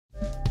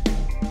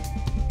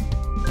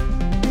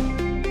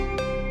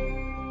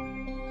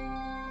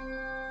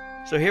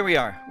So here we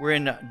are. We're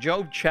in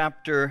Job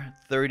chapter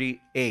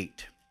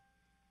 38.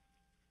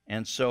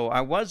 And so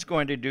I was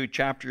going to do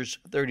chapters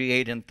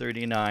 38 and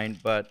 39,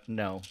 but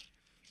no,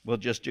 we'll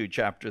just do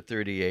chapter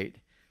 38.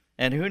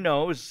 And who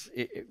knows,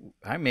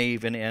 I may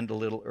even end a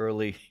little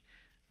early.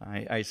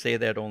 I say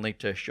that only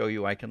to show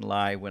you I can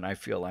lie when I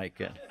feel like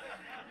it.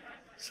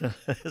 So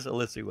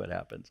let's see what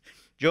happens.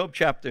 Job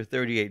chapter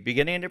 38,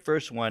 beginning at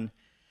verse 1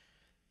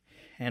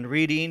 and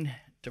reading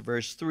to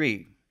verse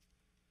 3.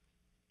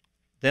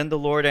 Then the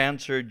Lord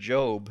answered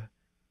Job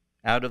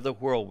out of the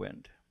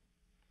whirlwind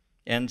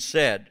and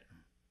said,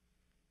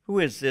 "Who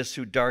is this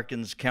who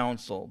darkens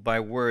counsel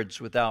by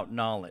words without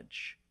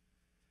knowledge?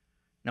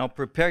 Now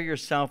prepare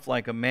yourself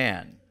like a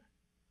man.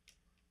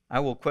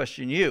 I will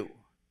question you,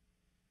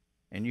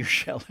 and you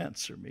shall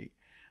answer me."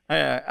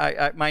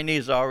 My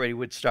knees already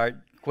would start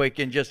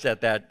quaking just at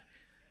that.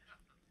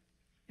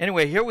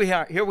 Anyway, here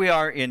we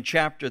are in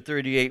chapter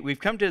 38. We've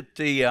come to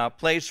the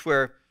place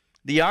where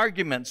the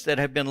arguments that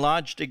have been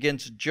lodged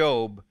against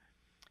Job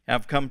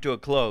have come to a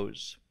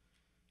close.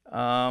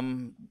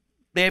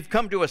 They have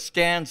come to a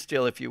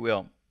standstill, if you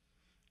will.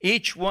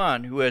 Each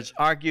one who has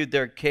argued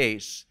their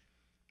case,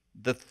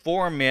 the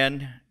four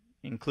men,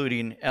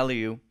 including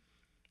Elihu,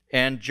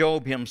 and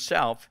Job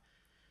himself,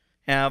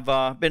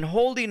 have been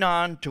holding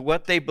on to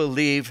what they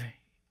believe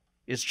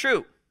is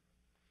true.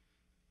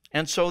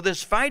 And so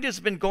this fight has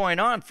been going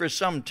on for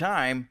some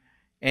time,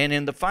 and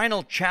in the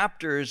final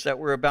chapters that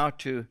we're about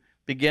to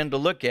begin to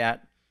look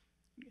at,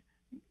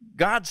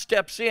 God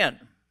steps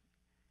in,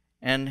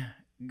 and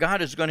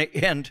God is going to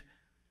end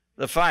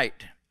the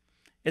fight.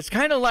 It's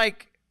kind of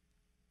like,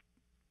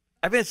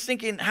 I've been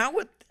thinking,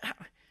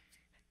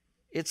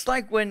 it's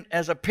like when,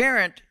 as a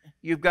parent,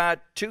 you've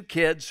got two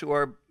kids who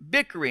are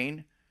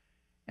bickering,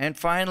 and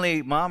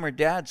finally mom or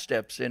dad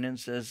steps in and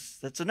says,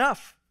 "That's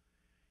enough,"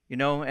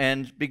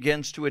 and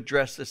begins to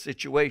address the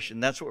situation.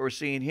 That's what we're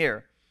seeing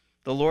here.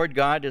 The Lord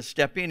God is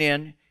stepping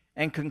in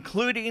and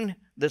concluding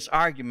this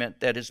argument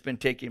that has been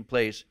taking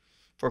place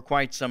for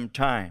quite some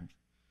time.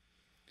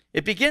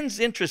 It begins,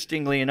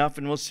 interestingly enough,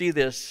 and we'll see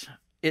this,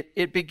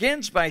 it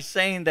begins by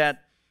saying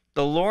that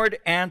the Lord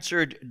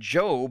answered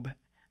Job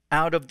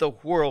out of the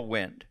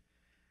whirlwind.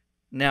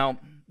 Now,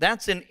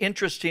 that's an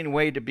interesting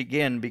way to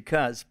begin,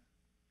 because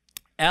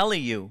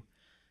Elihu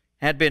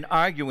had been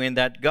arguing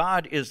that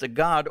God is the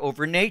God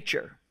over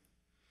nature,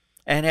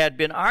 and had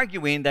been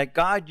arguing that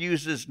God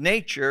uses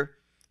nature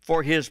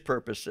for his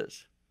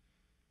purposes.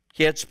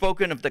 He had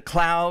spoken of the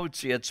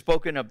clouds, he had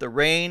spoken of the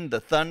rain,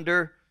 the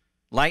thunder,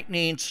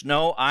 lightning,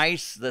 snow,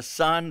 ice, the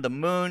sun, the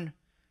moon.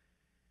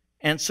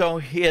 And so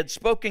he had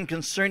spoken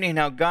concerning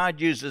how God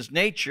uses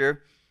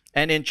nature.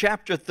 And in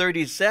chapter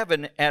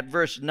 37 at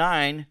verse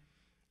 9,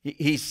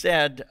 he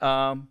said,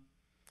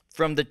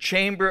 "From the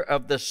chamber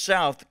of the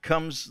south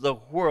comes the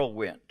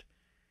whirlwind."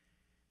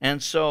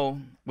 And so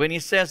when he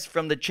says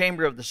from the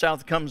chamber of the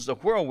south comes the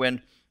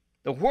whirlwind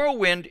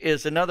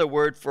is another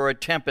word for a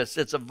tempest.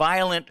 It's a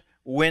violent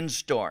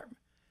windstorm.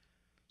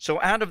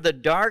 So out of the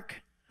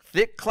dark,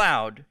 thick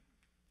cloud,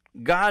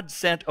 God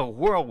sent a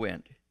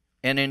whirlwind.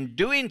 And in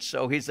doing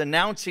so, he's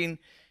announcing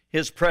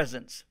his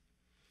presence.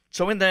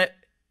 So in the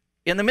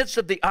midst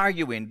of the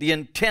arguing, the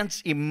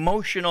intense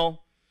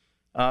emotional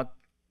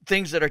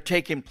things that are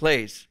taking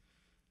place,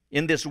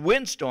 in this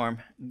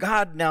windstorm,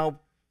 God now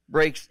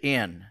breaks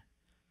in.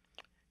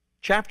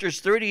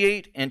 Chapters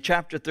 38 and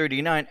chapter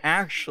 39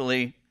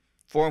 actually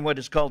form what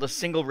is called a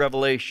single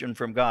revelation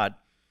from God.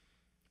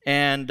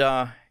 And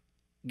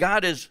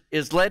God is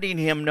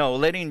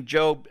letting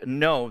Job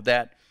know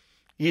that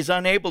he's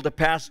unable to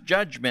pass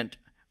judgment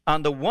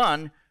on the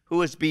one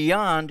who is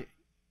beyond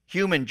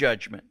human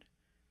judgment.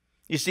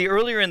 You see,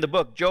 earlier in the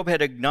book, Job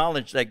had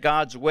acknowledged that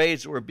God's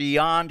ways were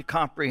beyond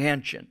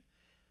comprehension.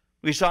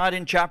 We saw it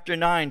in chapter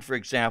 9, for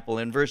example,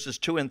 in verses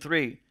 2 and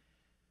 3.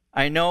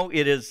 "I know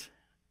it is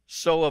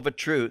so of a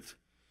truth,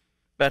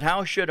 but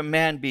how should a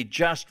man be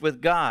just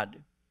with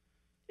God?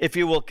 If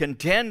he will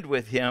contend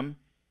with him,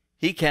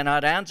 he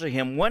cannot answer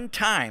him one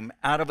time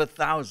out of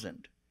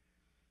 1,000.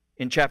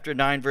 In chapter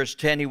 9, verse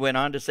 10, he went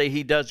on to say,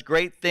 "He does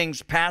great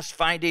things past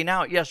finding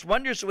out. Yes,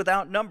 wonders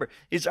without number."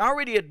 He's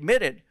already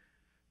admitted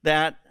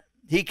that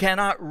he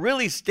cannot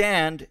really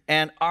stand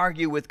and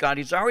argue with God.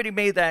 He's already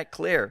made that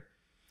clear.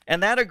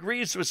 And that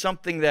agrees with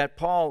something that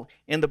Paul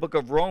in the book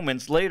of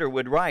Romans later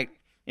would write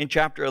in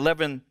chapter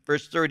 11,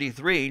 verse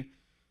 33,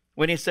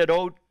 when he said,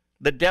 "Oh,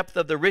 the depth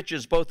of the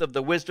riches, both of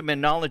the wisdom and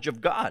knowledge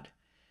of God.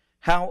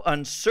 How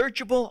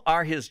unsearchable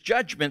are his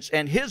judgments,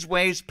 and his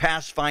ways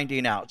past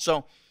finding out."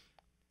 So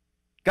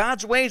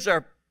God's ways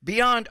are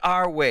beyond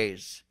our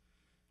ways.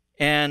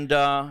 And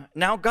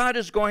now God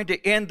is going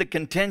to end the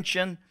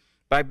contention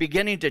by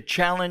beginning to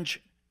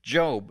challenge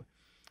Job.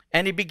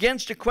 And he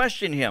begins to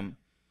question him.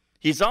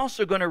 He's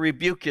also going to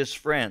rebuke his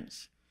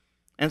friends.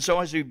 And so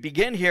as we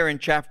begin here in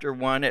chapter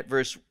 1 at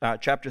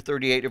chapter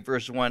 38 at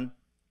verse 1,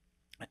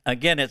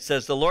 again it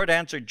says, "The Lord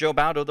answered Job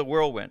out of the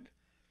whirlwind."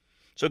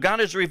 So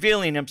God is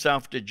revealing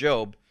himself to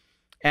Job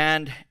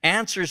and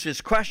answers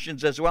his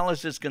questions as well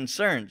as his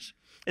concerns.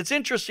 It's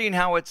interesting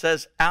how it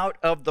says out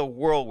of the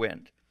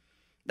whirlwind.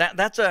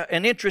 That's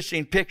an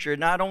interesting picture.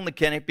 Not only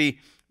can it be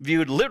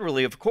viewed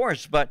literally, of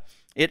course, but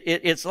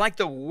it's like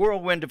the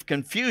whirlwind of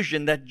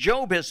confusion that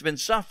Job has been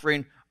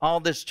suffering all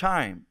this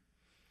time.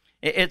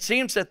 It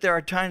seems that there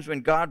are times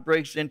when God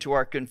breaks into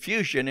our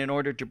confusion in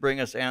order to bring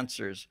us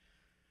answers.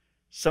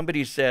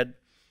 Somebody said,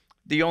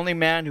 the only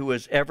man who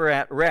is ever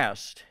at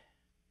rest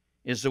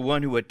is the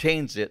one who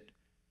attains it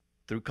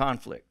through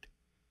conflict.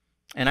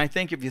 And I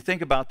think if you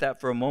think about that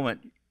for a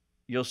moment,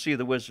 you'll see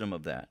the wisdom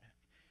of that.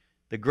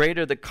 The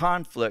greater the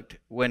conflict,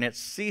 when it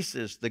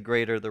ceases, the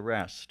greater the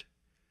rest.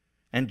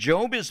 And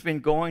Job has been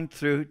going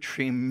through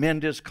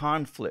tremendous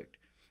conflict,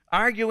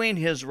 arguing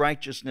his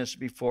righteousness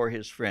before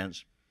his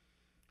friends,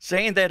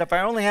 saying that if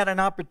I only had an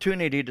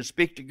opportunity to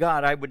speak to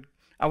God,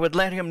 I would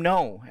let him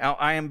know how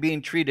I am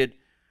being treated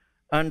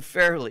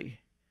unfairly.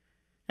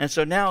 And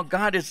so now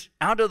God is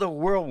out of the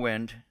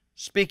whirlwind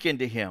speaking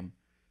to him.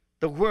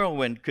 The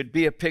whirlwind could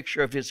be a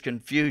picture of his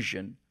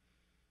confusion.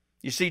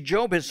 You see,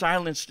 Job has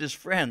silenced his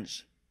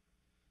friends,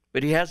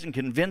 but he hasn't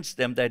convinced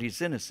them that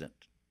he's innocent.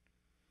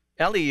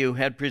 Elihu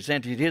had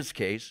presented his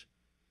case,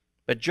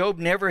 but Job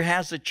never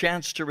has a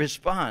chance to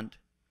respond.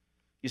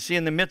 You see,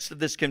 in the midst of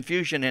this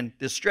confusion and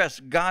distress,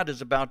 God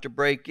is about to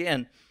break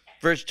in.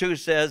 Verse 2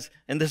 says,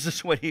 and this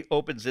is what he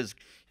opens his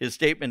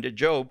statement to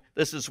Job.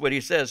 This is what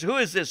he says. Who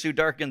is this who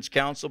darkens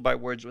counsel by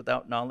words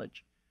without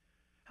knowledge?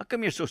 How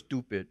come you're so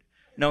stupid?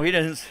 No, he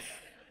doesn't.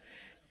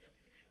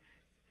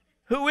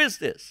 Who is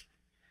this?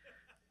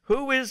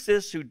 Who is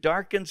this who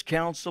darkens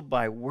counsel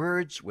by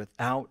words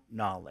without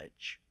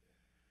knowledge?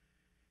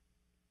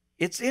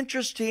 It's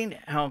interesting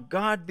how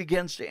God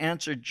begins to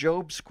answer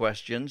Job's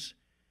questions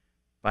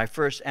by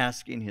first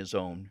asking his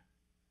own.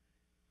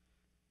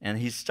 And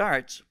he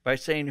starts by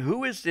saying,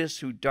 who is this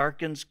who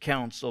darkens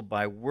counsel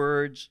by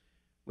words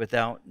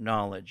without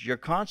knowledge? Your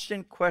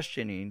constant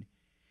questioning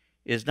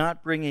is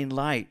not bringing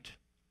light.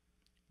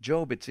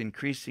 Job, it's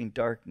increasing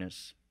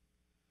darkness.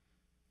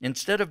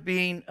 Instead of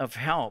being of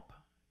help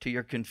to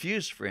your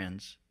confused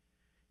friends,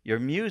 your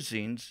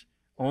musings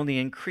only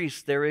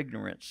increase their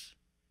ignorance.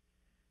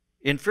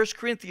 In 1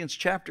 Corinthians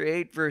chapter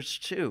 8, verse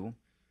 2,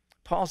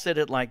 Paul said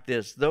it like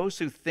this: those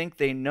who think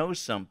they know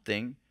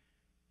something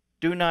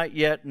do not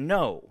yet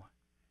know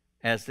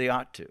as they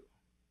ought to.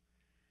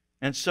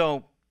 And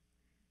so,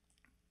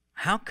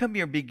 how come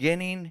you're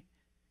contending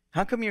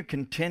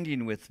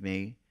with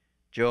me,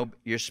 Job?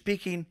 You're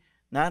speaking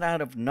not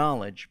out of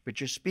knowledge, but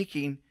you're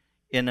speaking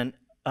in an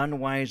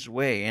unwise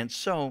way. And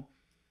so,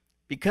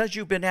 because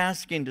you've been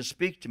asking to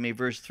speak to me,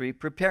 verse 3,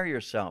 prepare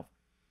yourself.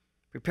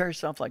 Prepare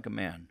yourself like a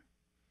man.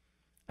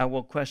 I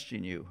will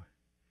question you,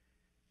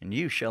 and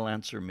you shall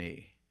answer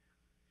me.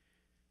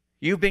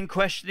 You've been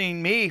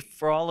questioning me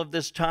for all of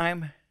this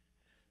time,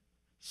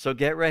 so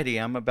get ready.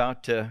 I'm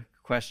about to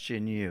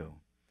question you.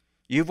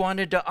 You've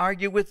wanted to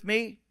argue with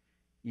me.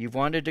 You've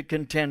wanted to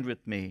contend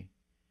with me.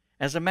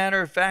 As a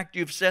matter of fact,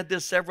 you've said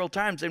this several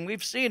times, and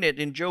we've seen it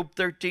in Job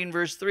 13,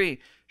 verse 3.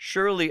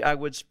 Surely I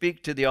would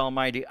speak to the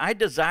Almighty. I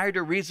desire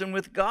to reason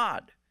with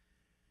God.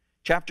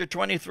 Chapter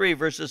 23,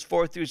 verses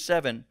 4 through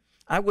 7.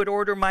 I would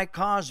order my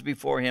cause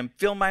before him,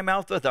 fill my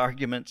mouth with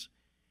arguments.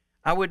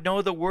 I would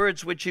know the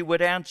words which he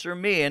would answer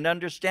me and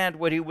understand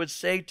what he would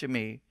say to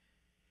me.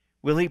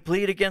 Will he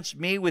plead against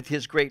me with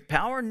his great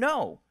power?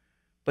 No,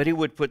 but he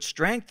would put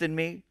strength in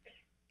me.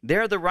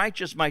 There the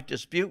righteous might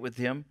dispute with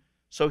him,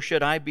 so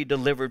should I be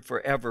delivered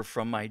forever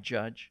from my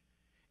judge.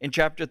 In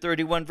chapter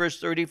 31, verse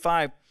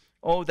 35,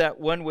 oh, that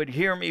one would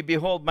hear me.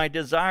 Behold, my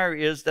desire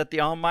is that the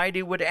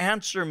Almighty would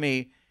answer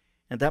me,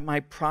 and that my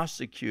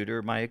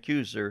prosecutor, my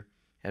accuser,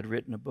 had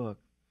written a book.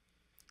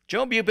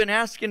 Job, you've been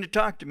asking to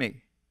talk to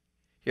me.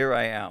 Here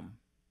I am.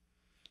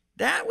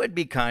 That would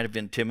be kind of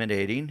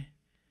intimidating.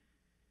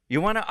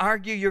 You want to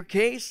argue your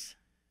case?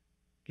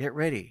 Get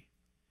ready.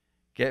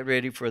 Get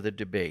ready for the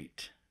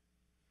debate.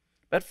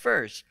 But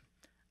first,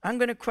 I'm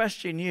going to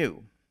question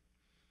you.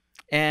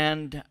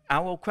 And I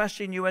will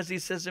question you, as he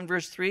says in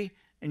verse 3.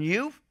 And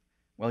you?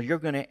 Well, you're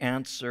going to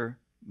answer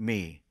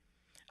me.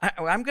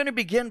 I'm going to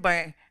begin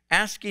by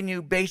asking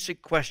you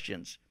basic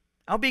questions.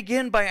 I'll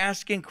begin by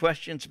asking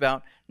questions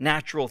about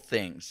natural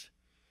things.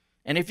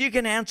 And if you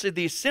can answer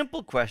these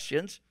simple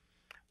questions,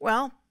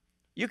 well,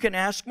 you can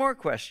ask more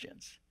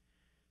questions.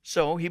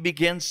 So he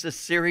begins the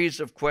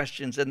series of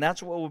questions, and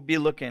that's what we'll be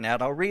looking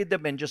at. I'll read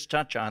them and just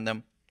touch on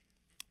them.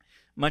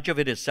 Much of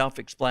it is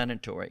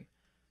self-explanatory.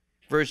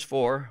 Verse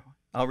 4,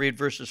 I'll read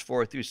verses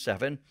 4 through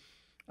 7.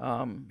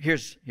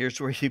 Here's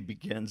where he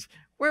begins.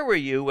 Where were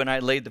you when I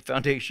laid the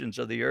foundations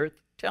of the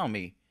earth? Tell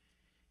me,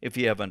 if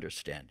you have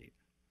understanding.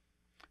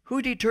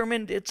 Who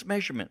determined its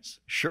measurements?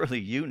 Surely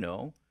you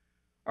know.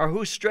 Or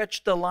who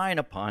stretched the line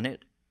upon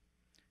it?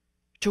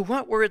 To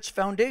what were its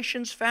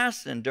foundations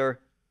fastened? Or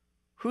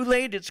who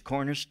laid its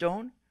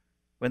cornerstone?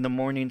 When the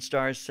morning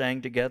stars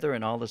sang together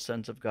and all the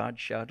sons of God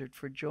shouted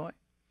for joy.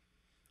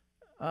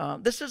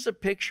 This is a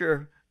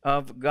picture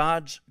of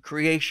God's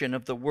creation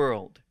of the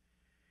world.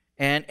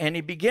 And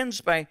he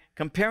begins by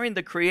comparing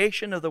the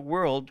creation of the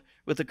world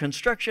with the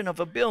construction of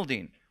a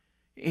building.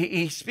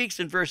 He speaks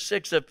in verse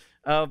 6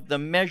 of the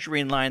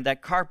measuring line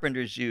that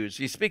carpenters use.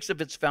 He speaks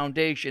of its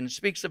foundation. He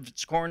speaks of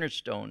its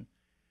cornerstone.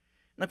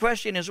 And the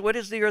question is, what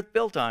is the earth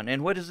built on,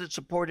 and what is it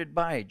supported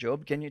by?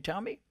 Job, can you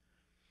tell me?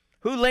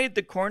 Who laid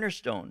the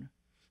cornerstone?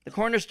 The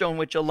cornerstone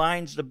which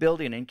aligns the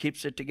building and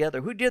keeps it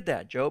together. Who did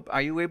that, Job?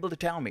 Are you able to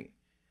tell me?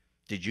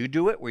 Did you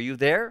do it? Were you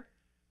there?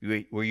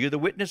 Were you the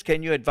witness?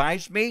 Can you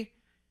advise me?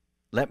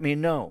 Let me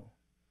know.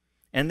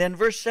 And then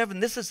verse 7,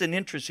 this is an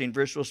interesting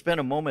verse. We'll spend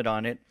a moment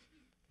on it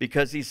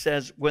because he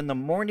says, when the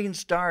morning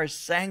stars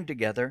sang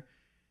together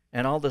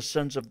and all the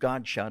sons of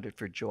God shouted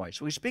for joy.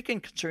 So he's speaking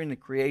concerning the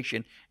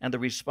creation and the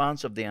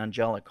response of the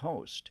angelic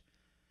host.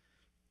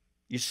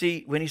 You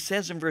see, when he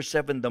says in verse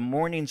 7, the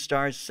morning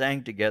stars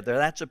sang together,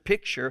 that's a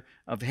picture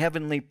of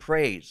heavenly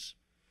praise.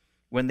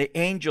 When the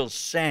angels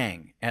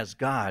sang as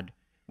God,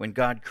 when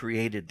God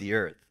created the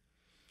earth.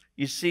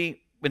 You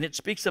see, when it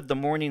speaks of the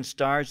morning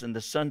stars and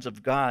the sons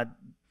of God,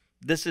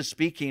 this is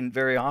speaking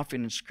very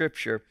often in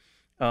Scripture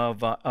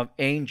of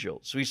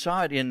angels. We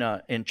saw it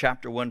in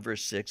chapter 1,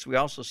 verse 6. We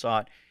also saw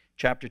it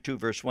chapter 2,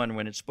 verse 1,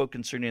 when it spoke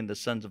concerning the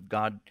sons of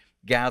God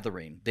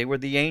gathering. They were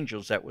the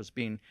angels that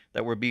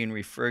were being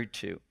referred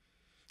to.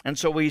 And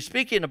so he's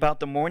speaking about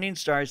the morning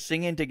stars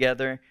singing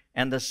together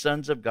and the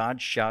sons of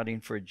God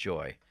shouting for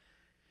joy.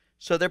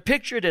 So they're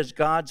pictured as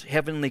God's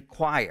heavenly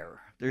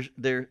choir.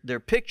 They're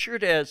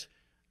pictured as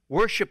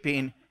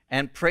worshiping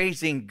and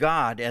praising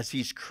God as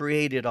he's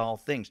created all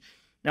things.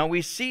 Now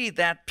we see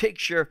that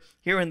picture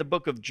here in the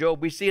book of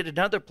Job. We see it in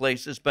other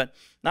places, but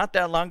not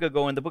that long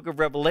ago in the book of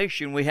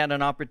Revelation, we had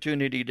an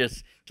opportunity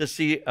to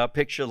see a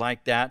picture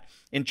like that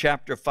in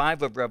chapter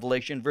 5 of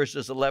Revelation,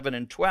 verses 11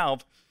 and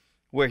 12,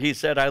 where he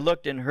said, I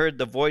looked and heard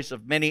the voice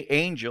of many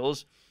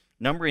angels,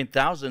 numbering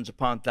thousands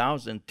upon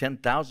thousands,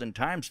 10,000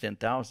 times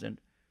 10,000.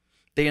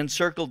 They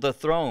encircled the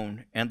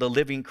throne and the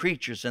living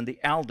creatures and the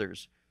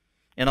elders.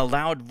 In a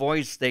loud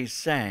voice they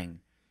sang,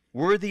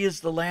 worthy is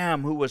the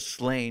Lamb who was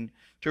slain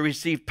to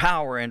receive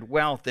power and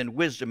wealth and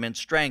wisdom and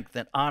strength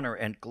and honor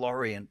and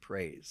glory and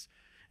praise.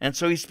 And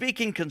so he's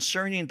speaking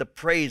concerning the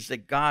praise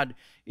that God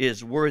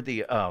is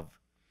worthy of.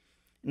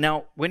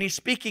 Now, when he's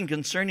speaking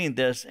concerning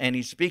this, and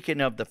he's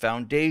speaking of the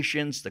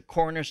foundations, the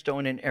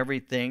cornerstone and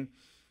everything,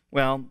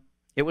 well,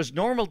 it was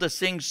normal to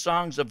sing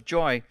songs of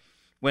joy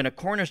when a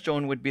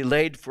cornerstone would be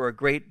laid for a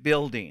great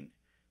building.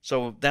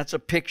 So that's a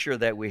picture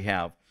that we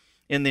have.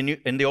 In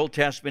the Old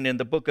Testament, in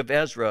the book of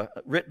Ezra,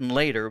 written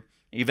later,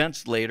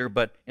 events later,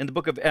 but in the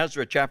book of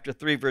Ezra, chapter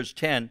 3, verse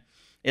 10,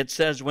 it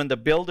says, when the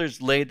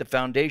builders laid the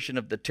foundation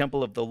of the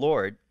temple of the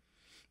Lord,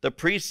 the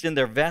priests in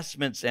their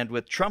vestments and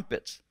with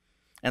trumpets,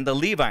 and the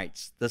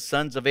Levites, the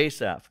sons of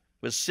Asaph,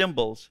 with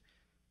cymbals,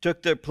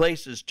 took their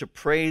places to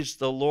praise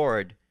the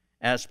Lord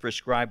as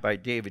prescribed by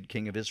David,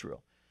 king of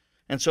Israel.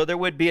 And so there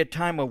would be a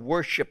time of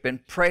worship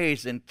and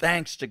praise and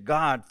thanks to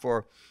God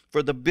for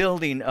the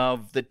building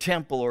of the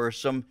temple or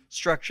some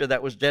structure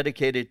that was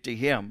dedicated to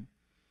him.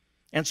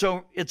 And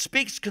so it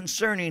speaks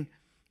concerning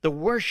the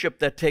worship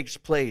that takes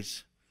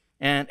place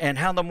and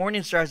how the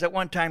morning stars at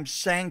one time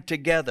sang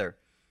together,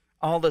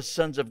 all the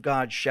sons of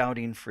God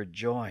shouting for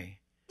joy.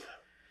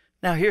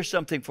 Now, here's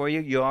something for you.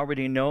 You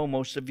already know,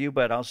 most of you,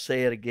 but I'll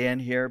say it again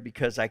here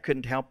because I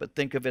couldn't help but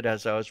think of it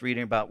as I was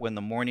reading about when the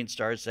morning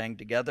stars sang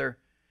together.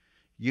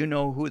 You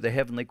know who the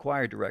heavenly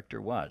choir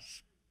director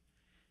was.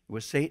 It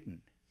was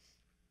Satan.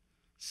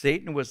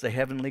 Satan was the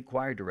heavenly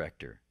choir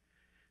director.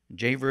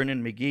 J.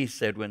 Vernon McGee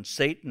said when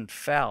Satan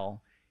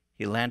fell,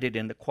 he landed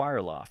in the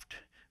choir loft.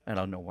 I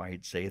don't know why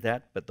he'd say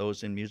that, but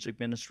those in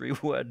music ministry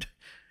would.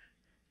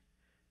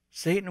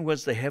 Satan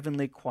was the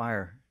heavenly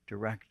choir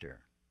director.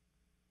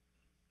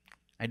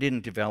 I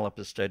didn't develop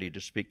a study to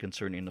speak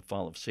concerning the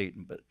fall of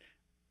Satan,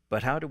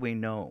 but how do we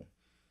know?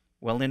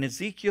 Well, in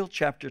Ezekiel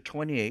chapter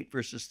 28,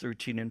 verses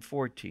 13 and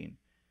 14,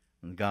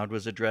 when God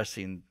was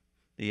addressing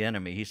the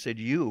enemy, he said,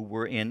 you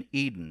were in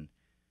Eden,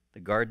 the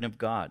garden of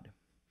God.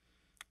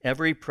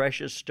 Every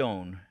precious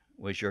stone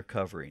was your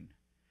covering,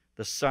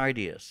 the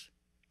sardius,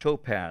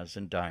 topaz,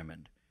 and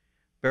diamond,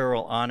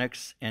 beryl,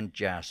 onyx, and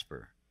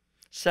jasper,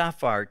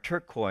 sapphire,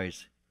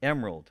 turquoise,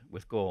 emerald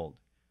with gold.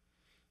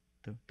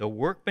 The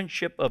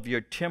workmanship of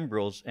your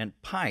timbrels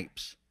and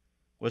pipes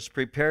was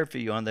prepared for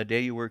you on the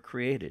day you were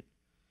created.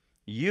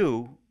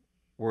 You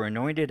were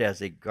anointed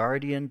as a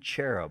guardian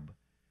cherub,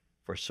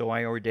 for so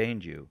I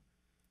ordained you.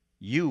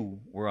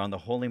 You were on the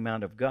holy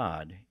mount of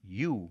God.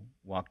 You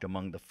walked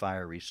among the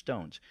fiery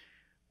stones.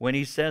 When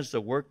he says the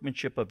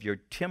workmanship of your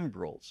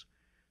timbrels,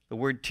 the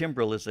word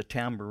timbrel is a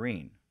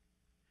tambourine.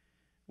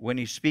 When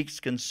he speaks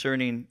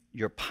concerning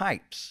your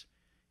pipes,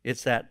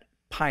 it's that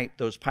pipe,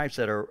 those pipes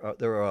that are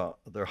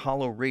they're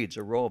hollow reeds,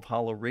 a row of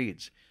hollow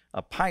reeds.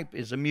 A pipe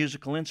is a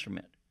musical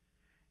instrument.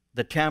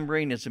 The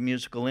tambourine is a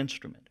musical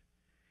instrument.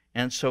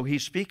 And so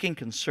he's speaking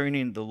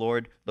concerning the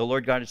Lord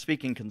God is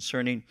speaking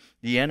concerning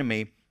the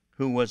enemy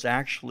who was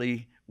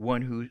actually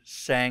one who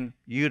sang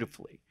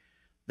beautifully.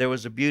 There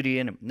was a beauty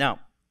in him. Now,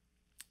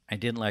 I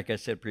didn't, like I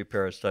said,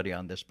 prepare a study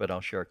on this, but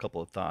I'll share a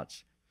couple of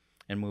thoughts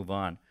and move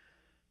on.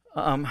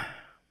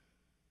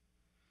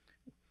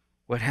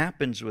 What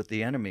happens with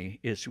the enemy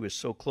is he was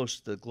so close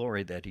to the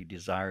glory that he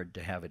desired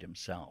to have it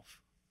himself.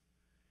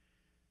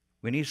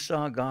 When he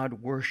saw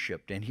God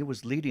worshipped, and he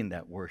was leading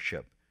that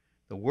worship,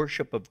 the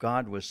worship of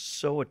God was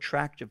so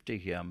attractive to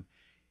him,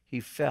 he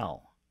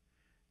fell.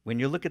 When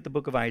you look at the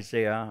book of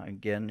Isaiah,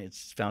 again,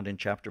 it's found in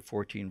chapter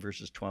 14,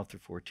 verses 12 through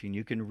 14,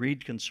 you can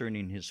read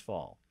concerning his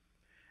fall.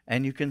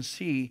 And you can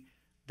see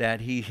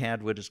that he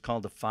had what is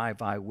called the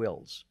 5 I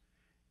wills.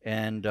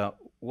 And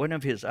one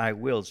of his I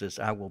wills is,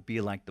 I will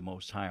be like the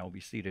Most High. I will be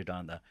seated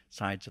on the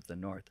sides of the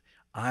north.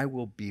 I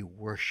will be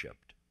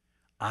worshipped.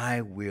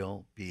 I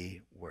will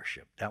be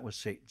worshipped. That was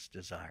Satan's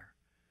desire.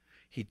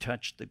 He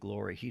touched the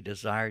glory. He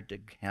desired to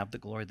have the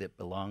glory that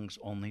belongs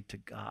only to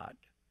God.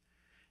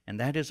 And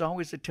that is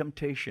always a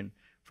temptation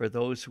for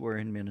those who are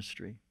in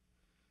ministry,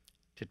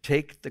 to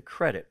take the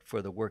credit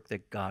for the work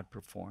that God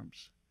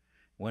performs.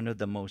 One of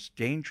the most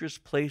dangerous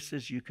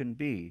places you can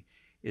be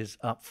is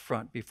up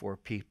front before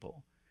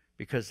people,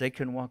 because they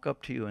can walk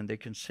up to you and they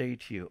can say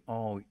to you,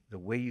 oh, the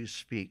way you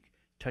speak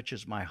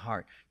touches my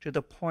heart, to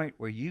the point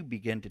where you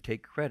begin to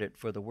take credit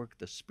for the work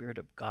the Spirit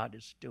of God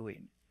is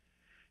doing.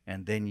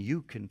 And then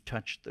you can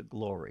touch the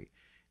glory.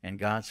 And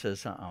God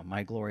says,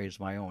 my glory is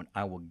my own.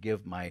 I will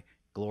give my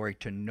glory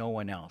to no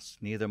one else,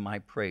 neither my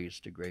praise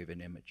to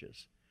graven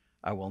images.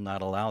 I will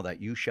not allow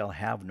that. You shall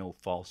have no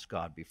false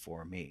god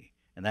before me.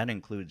 And that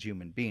includes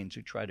human beings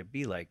who try to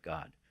be like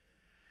God.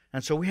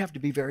 And so we have to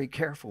be very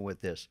careful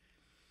with this,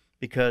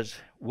 because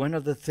one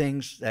of the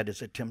things that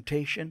is a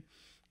temptation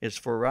is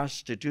for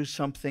us to do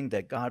something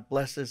that God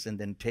blesses and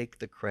then take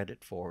the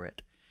credit for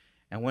it.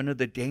 And one of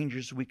the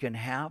dangers we can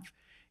have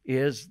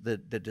is the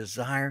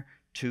desire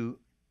to,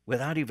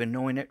 without even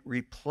knowing it,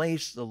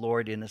 replace the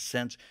Lord, in a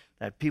sense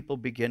that people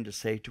begin to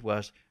say to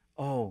us,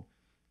 oh,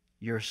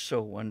 you're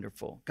so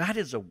wonderful. God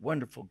is a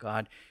wonderful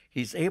God.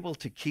 He's able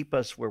to keep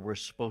us where we're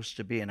supposed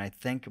to be, and I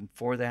thank him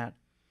for that.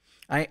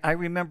 I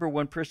remember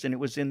one person, it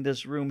was in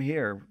this room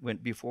here,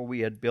 before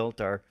we had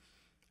built our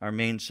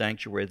main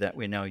sanctuary that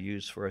we now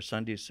use for our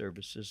Sunday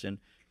services. And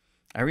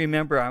I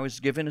remember I was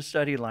given a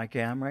study like I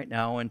am right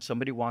now, and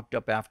somebody walked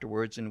up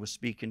afterwards and was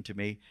speaking to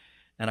me,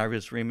 and I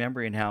was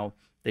remembering how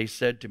they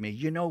said to me,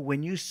 you know,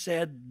 when you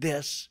said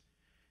this,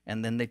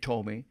 and then they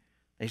told me,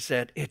 they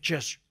said, it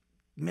just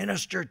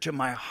ministered to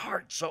my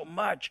heart so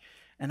much.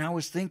 And I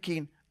was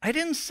thinking, I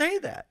didn't say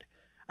that.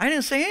 I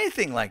didn't say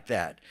anything like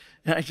that.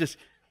 And I just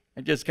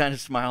kind of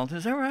smiled.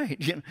 Is that right?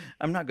 You know,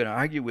 I'm not going to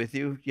argue with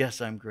you.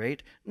 Yes, I'm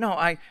great.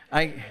 No,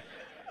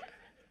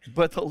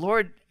 but the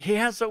Lord, he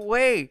has a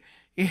way.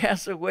 He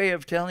has a way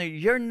of telling you,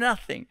 you're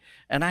nothing.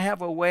 And I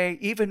have a way,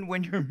 even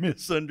when you're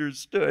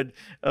misunderstood,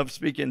 of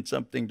speaking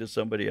something to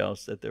somebody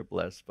else that they're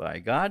blessed by.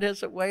 God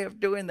has a way of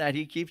doing that.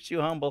 He keeps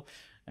you humble.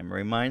 And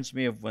reminds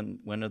me of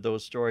one of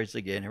those stories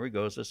again. Here we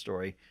go, a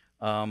story.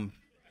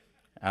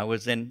 I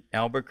was in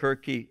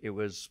Albuquerque. It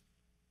was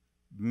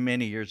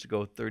many years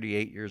ago,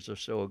 38 years or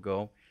so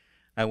ago.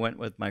 I went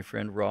with my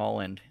friend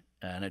Raul and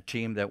a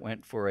team that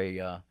went for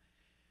an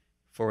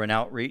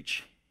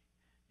outreach.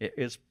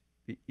 It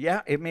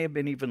may have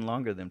been even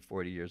longer than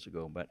 40 years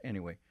ago, but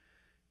anyway,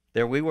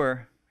 there we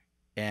were,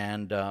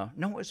 and no,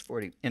 it was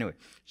 40. Anyway,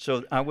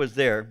 so I was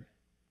there,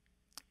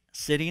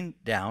 sitting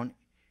down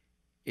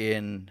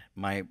in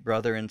my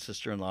brother and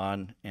sister-in-law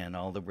and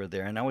all that were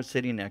there, and I was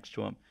sitting next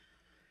to him,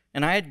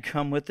 and I had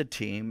come with the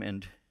team,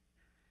 and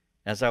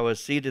as I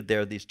was seated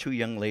there, these two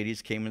young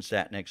ladies came and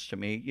sat next to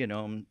me, you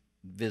know, and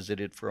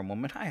visited for a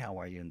moment. Hi, how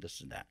are you? And this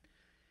and that.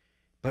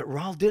 But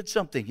Raul did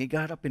something. He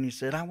got up and he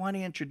said, I want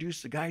to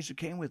introduce the guys who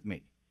came with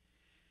me.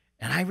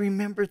 And I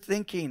remember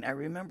thinking,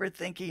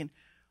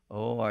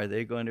 oh, are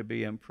they going to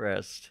be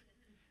impressed?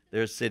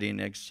 They're sitting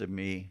next to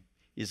me.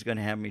 He's going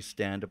to have me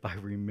stand up. I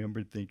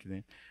remember thinking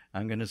that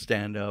I'm going to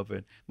stand up,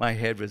 and my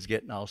head was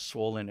getting all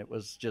swollen. It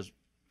was just,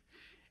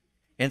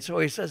 and so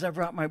he says, I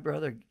brought my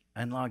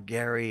brother-in-law,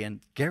 Gary, and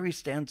Gary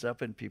stands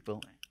up and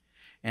people,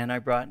 and I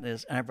brought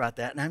this, and I brought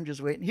that, and I'm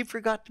just waiting. He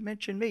forgot to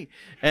mention me.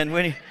 And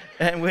the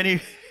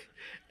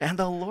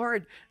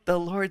Lord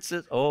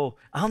says, oh,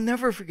 I'll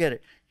never forget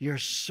it. You're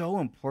so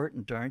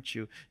important, aren't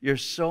you? You're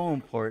so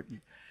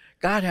important.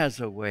 God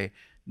has a way.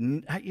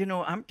 You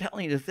know, I'm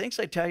telling you, the things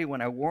I tell you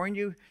when I warn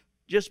you,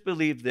 just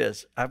believe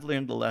this. I've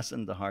learned the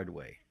lesson the hard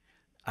way.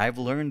 I've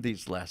learned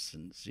these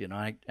lessons. You know,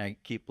 I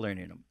keep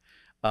learning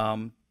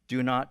them.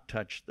 Do not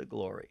touch the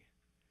glory.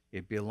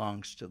 It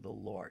belongs to the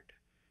Lord.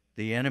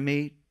 The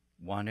enemy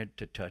wanted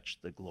to touch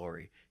the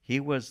glory. He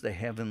was the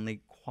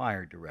heavenly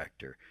choir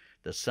director.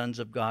 The sons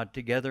of God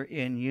together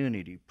in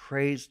unity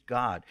praised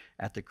God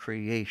at the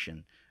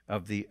creation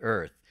of the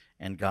earth.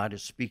 And God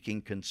is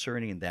speaking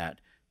concerning that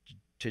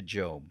to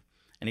Job.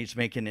 And he's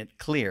making it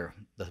clear.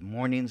 The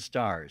morning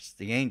stars,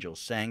 the angels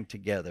sang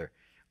together.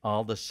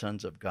 All the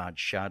sons of God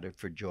shouted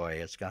for joy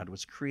as God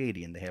was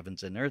creating the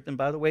heavens and earth. And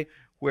by the way,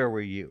 where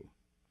were you?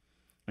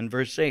 In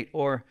verse 8,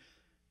 or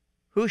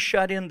who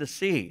shut in the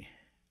sea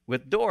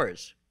with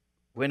doors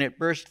when it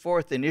burst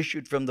forth and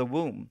issued from the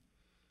womb?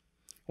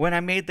 When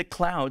I made the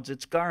clouds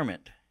its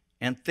garment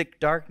and thick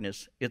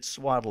darkness its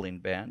swaddling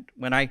band,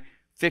 when I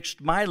fixed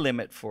my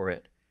limit for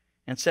it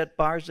and set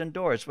bars and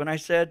doors. When I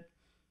said,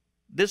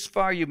 this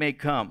far you may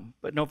come,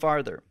 but no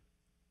farther.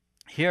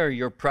 Here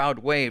your proud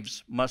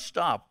waves must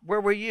stop.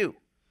 Where were you?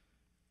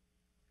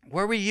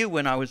 Where were you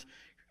when I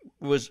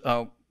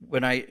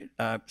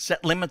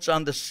set limits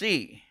on the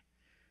sea?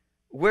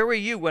 Where were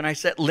you when I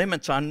set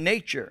limits on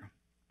nature?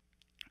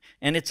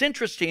 And it's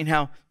interesting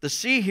how the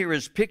sea here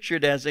is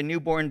pictured as a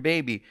newborn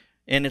baby,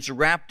 and it's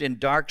wrapped in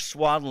dark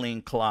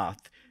swaddling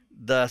cloth.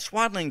 The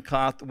swaddling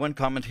cloth, one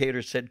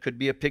commentator said, could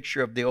be a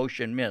picture of the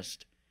ocean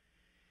mist.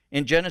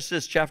 In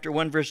Genesis chapter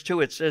 1, verse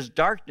 2, it says,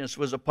 darkness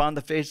was upon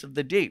the face of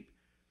the deep.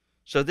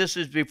 So this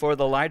is before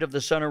the light of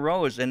the sun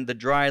arose and the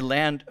dry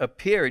land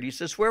appeared. He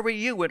says, where were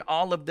you when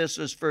all of this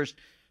was first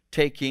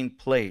taking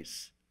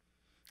place?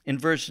 In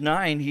verse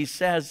 9, he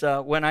says,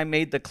 when I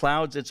made the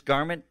clouds its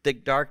garment,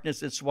 thick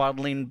darkness its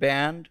swaddling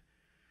band.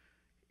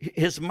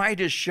 His might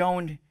is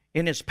shown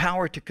in his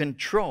power to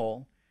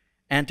control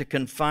and to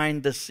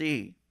confine the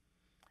sea.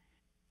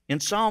 In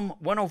Psalm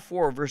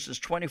 104, verses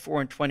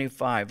 24 and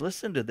 25,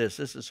 listen to this.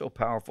 This is so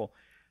powerful.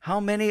 How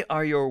many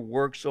are your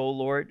works, O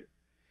Lord?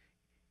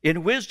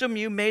 In wisdom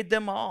you made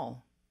them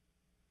all.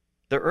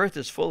 The earth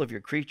is full of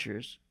your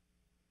creatures.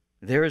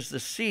 There is the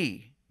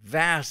sea,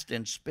 vast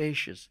and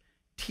spacious,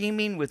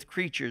 teeming with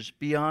creatures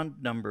beyond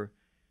number,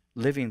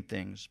 living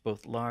things,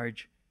 both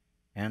large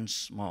and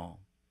small.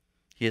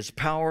 He has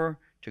power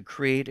to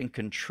create and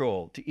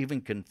control, to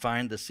even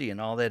confine the sea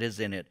and all that is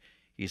in it.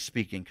 He's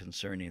speaking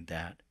concerning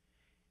that.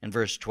 In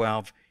verse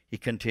 12, he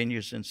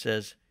continues and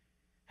says,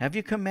 have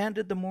you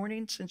commanded the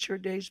morning since your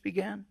days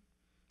began?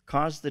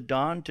 Caused the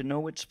dawn to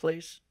know its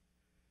place,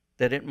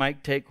 that it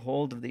might take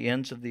hold of the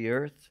ends of the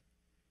earth,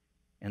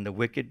 and the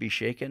wicked be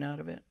shaken out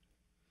of it?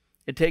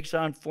 It takes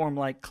on form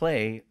like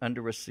clay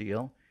under a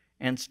seal,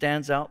 and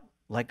stands out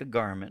like a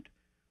garment.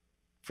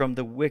 From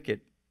the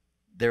wicked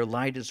their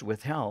light is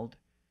withheld,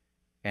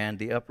 and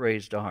the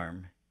upraised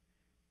arm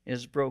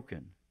is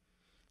broken.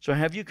 So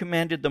have you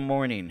commanded the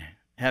morning?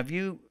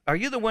 Are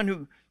you the one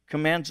who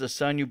commands the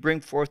sun? You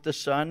bring forth the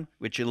sun,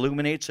 which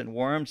illuminates and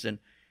warms and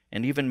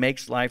even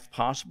makes life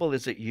possible.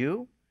 Is it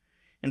you?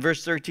 In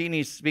verse 13,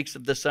 he speaks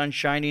of the sun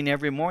shining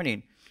every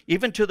morning,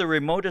 even to the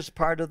remotest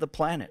part of the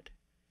planet.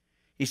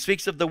 He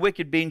speaks of the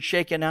wicked being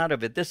shaken out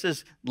of it. This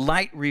is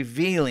light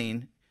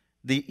revealing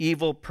the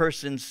evil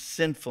person's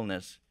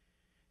sinfulness.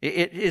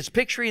 It is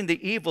picturing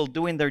the evil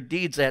doing their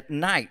deeds at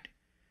night,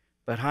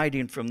 but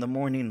hiding from the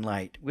morning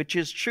light, which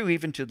is true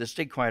even to this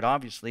day, quite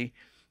obviously.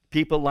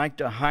 People like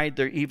to hide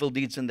their evil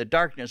deeds in the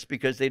darkness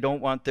because they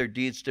don't want their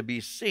deeds to be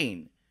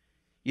seen.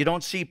 You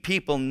don't see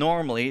people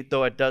normally,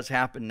 though it does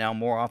happen now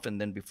more often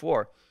than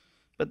before,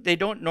 but they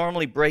don't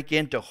normally break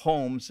into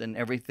homes and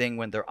everything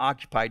when they're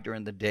occupied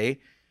during the day.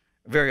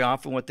 Very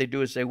often what they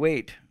do is they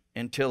wait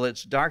until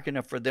it's dark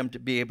enough for them to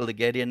be able to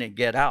get in and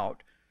get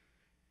out.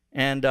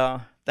 And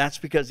that's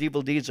because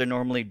evil deeds are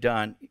normally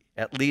done,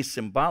 at least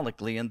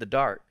symbolically, in the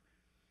dark.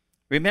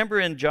 Remember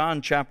in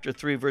John chapter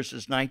 3,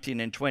 verses 19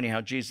 and 20, how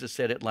Jesus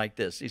said it like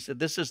this. He said,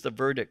 this is the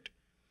verdict.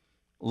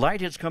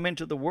 Light has come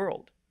into the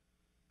world,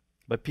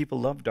 but people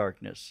love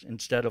darkness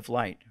instead of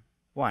light.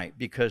 Why?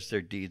 Because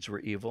their deeds were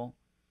evil.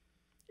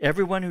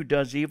 Everyone who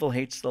does evil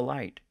hates the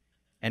light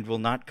and will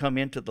not come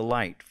into the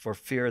light for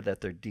fear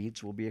that their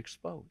deeds will be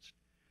exposed.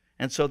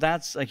 And so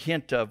that's a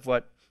hint of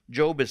what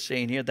Job is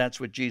saying here. That's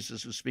what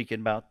Jesus was speaking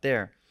about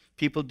there.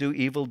 People do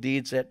evil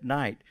deeds at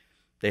night.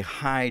 They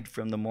hide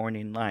from the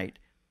morning light.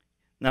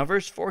 Now,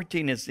 verse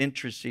 14 is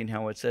interesting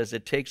how it says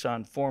it takes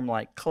on form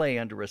like clay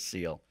under a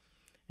seal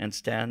and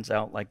stands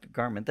out like a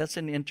garment. That's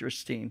an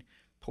interesting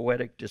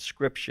poetic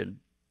description.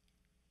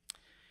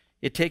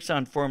 It takes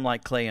on form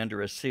like clay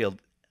under a seal.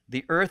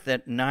 The earth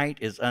at night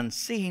is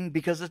unseen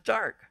because it's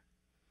dark.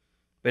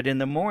 But in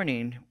the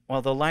morning,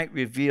 while the light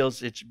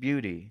reveals its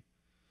beauty,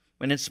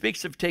 when it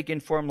speaks of taking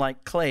form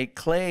like clay,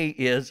 clay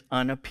is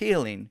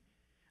unappealing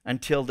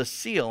until the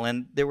seal,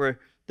 and there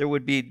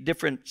would be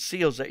different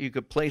seals that you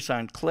could place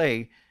on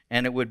clay,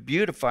 and it would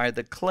beautify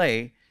the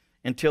clay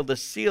until the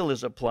seal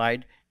is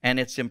applied, and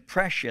its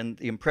impression,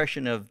 the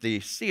impression of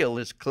the seal,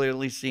 is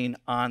clearly seen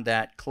on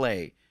that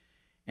clay.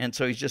 And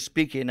so he's just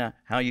speaking of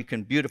how you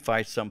can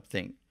beautify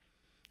something.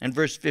 And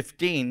verse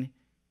 15,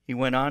 he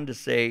went on to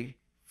say,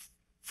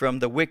 from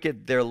the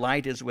wicked their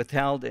light is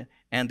withheld,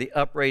 and the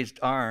upraised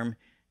arm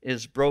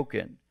is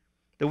broken.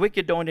 The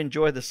wicked don't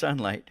enjoy the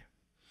sunlight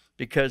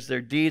because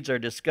their deeds are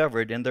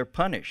discovered and they're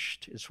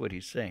punished, is what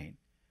he's saying.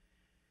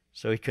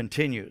 So he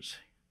continues,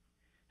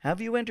 have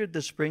you entered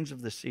the springs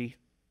of the sea?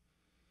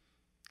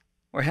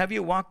 Or have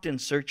you walked in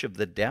search of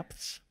the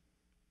depths?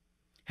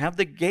 Have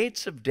the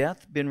gates of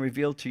death been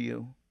revealed to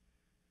you?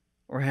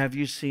 Or have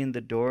you seen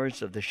the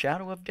doors of the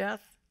shadow of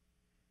death?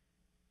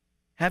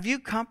 Have you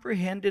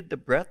comprehended the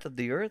breadth of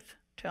the earth?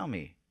 Tell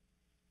me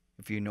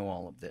if you know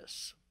all of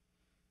this.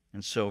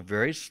 And so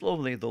very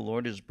slowly the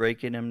Lord is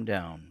breaking him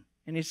down.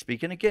 And he's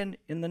speaking again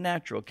in the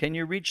natural. Can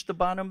you reach the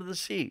bottom of the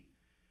sea?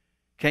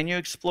 Can you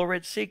explore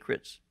its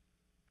secrets?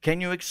 Can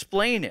you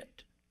explain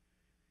it?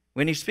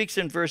 When he speaks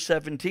in verse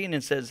 17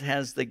 and says,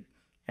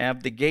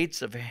 have the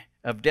gates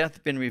of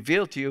death been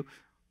revealed to you?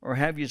 Or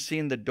have you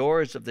seen the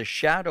doors of the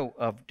shadow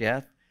of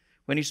death?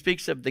 When he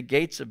speaks of the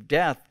gates of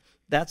death,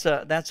 that's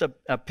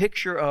a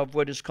picture of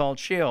what is called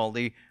Sheol,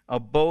 the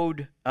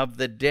abode of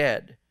the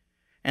dead.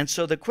 And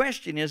so the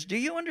question is, do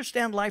you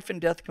understand life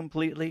and death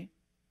completely?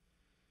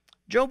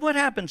 Job, what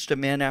happens to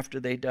men after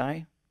they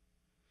die?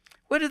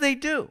 What do they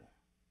do?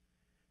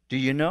 Do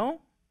you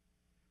know?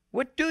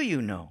 What do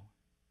you know?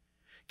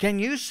 Can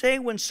you say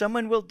when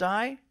someone will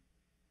die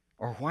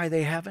or why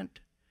they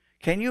haven't?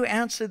 Can you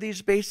answer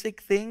these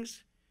basic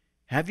things?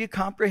 Have you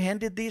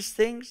comprehended these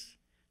things?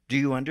 Do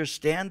you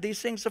understand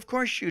these things? Of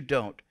course you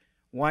don't.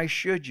 Why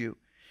should you?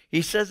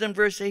 He says in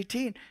verse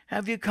 18,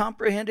 have you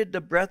comprehended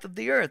the breadth of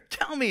the earth?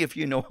 Tell me if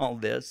you know all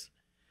this.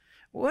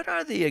 What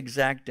are the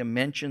exact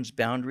dimensions,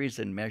 boundaries,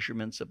 and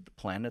measurements of the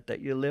planet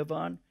that you live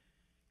on?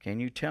 Can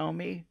you tell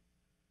me?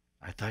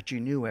 I thought you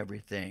knew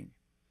everything.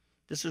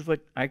 This is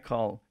what I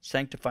call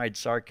sanctified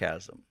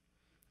sarcasm.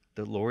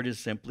 The Lord is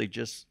simply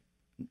just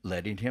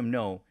letting him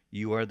know,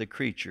 you are the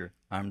creature,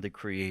 I'm the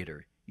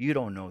creator. You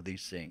don't know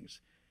these things.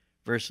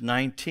 Verse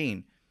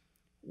 19,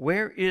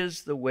 where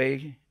is the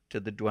way to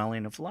the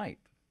dwelling of light?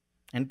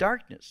 And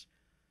darkness,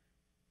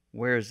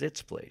 where is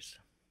its place?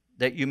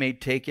 That you may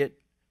take it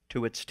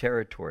to its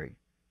territory,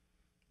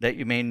 that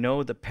you may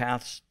know the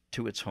paths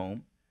to its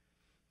home.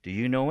 Do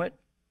you know it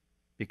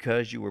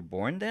because you were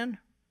born then,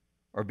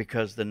 or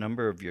because the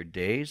number of your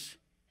days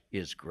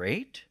is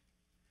great?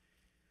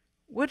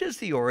 What is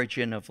the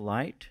origin of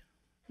light?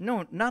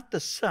 No, not the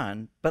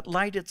sun, but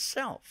light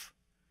itself.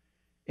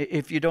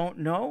 If you don't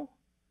know,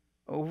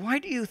 why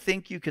do you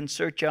think you can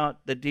search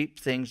out the deep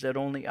things that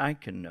only I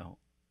can know?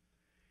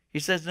 He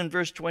says in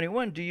verse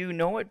 21, do you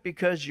know it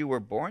because you were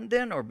born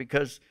then, or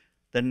because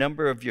the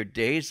number of your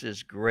days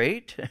is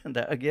great? And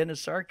that again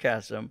is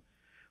sarcasm.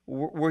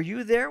 Were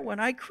you there when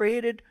I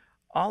created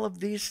all of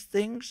these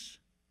things?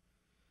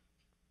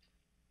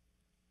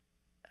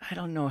 I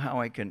don't know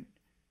how I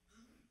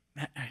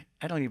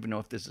don't even know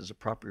if this is a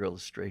proper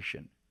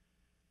illustration.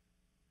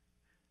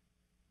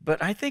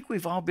 But I think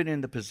we've all been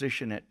in the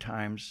position at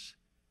times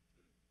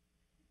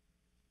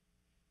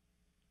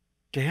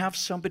to have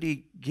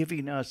somebody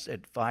giving us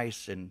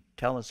advice and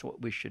tell us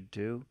what we should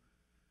do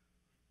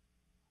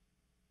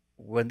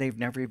when they've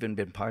never even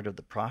been part of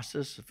the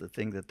process of the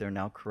thing that they're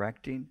now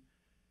correcting.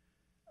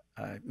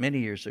 Many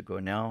years ago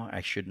now,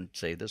 I shouldn't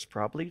say this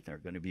probably. There are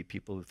going to be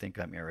people who think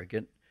I'm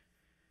arrogant.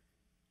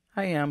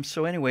 I am.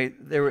 So anyway,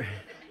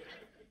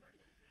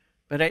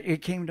 but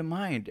it came to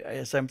mind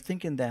as I'm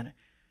thinking that.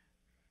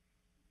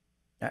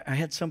 I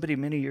had somebody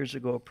many years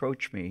ago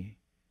approach me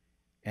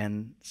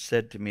and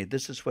said to me,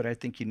 this is what I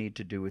think you need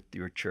to do with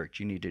your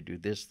church. You need to do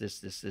this,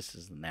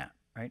 and that,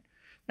 right?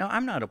 Now,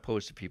 I'm not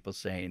opposed to people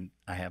saying,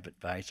 I have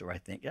advice or I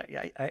think.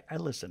 I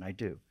listen, I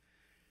do.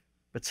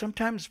 But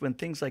sometimes when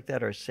things like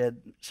that are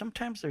said,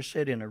 sometimes they're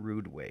said in a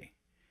rude way.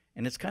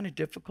 And it's kind of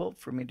difficult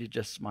for me to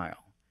just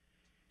smile.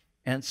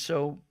 And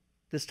so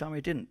this time I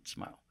didn't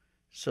smile.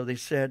 So they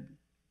said,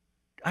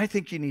 I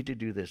think you need to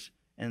do this.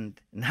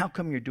 And how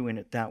come you're doing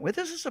it that way?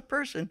 This is a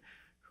person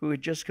who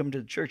had just come to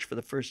the church for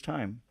the first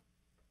time.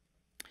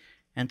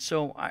 And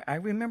so I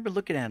remember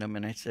looking at him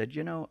and I said,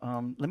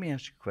 let me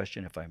ask you a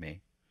question if I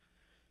may.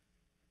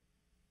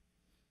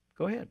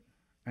 Go ahead.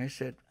 I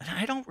said,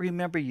 I don't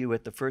remember you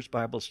at the first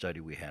Bible study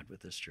we had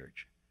with this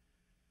church.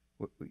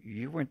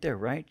 You weren't there,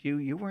 right?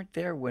 You weren't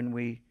there when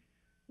we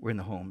were in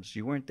the homes.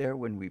 You weren't there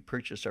when we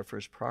purchased our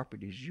first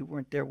properties. You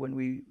weren't there when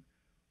we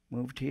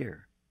moved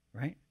here,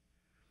 right?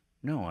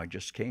 No, I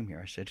just came here.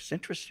 I said, it's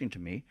interesting to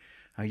me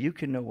how you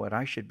can know what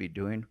I should be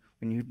doing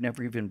when you've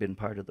never even been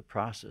part of the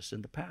process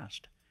in the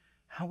past.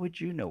 How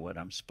would you know what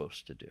I'm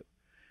supposed to do?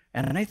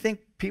 And I think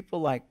people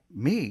like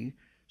me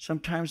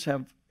sometimes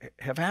have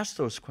asked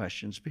those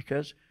questions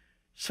because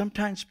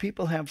sometimes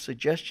people have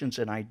suggestions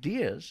and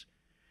ideas,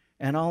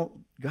 and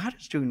all God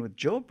is doing with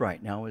Job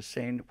right now is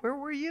saying, where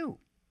were you?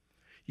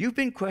 You've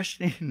been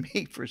questioning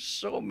me for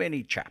so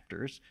many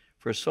chapters,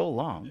 for so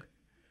long.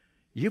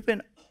 You've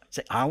been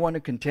saying, I want to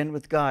contend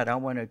with God. I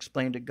want to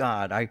explain to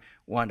God. I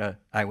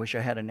wish I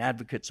had an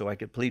advocate so I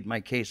could plead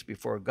my case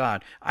before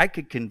God. I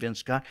could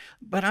convince God,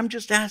 but I'm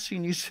just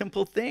asking you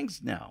simple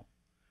things now.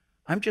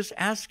 I'm just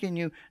asking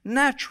you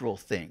natural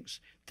things,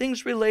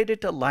 things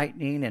related to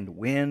lightning and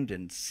wind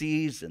and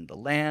seas and the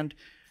land.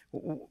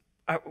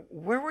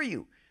 Where were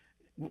you?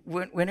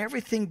 When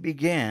everything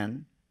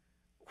began,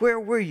 where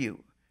were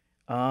you?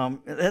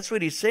 That's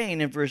what he's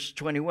saying in verse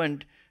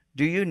 21.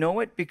 Do you know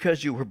it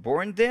because you were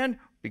born then?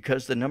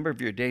 Because the number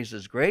of your days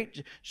is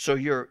great? So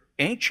you're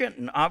ancient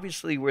and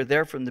obviously were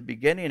there from the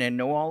beginning and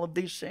know all of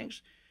these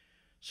things?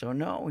 So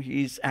no,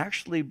 he's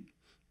actually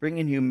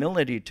bringing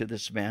humility to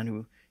this man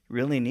who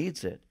really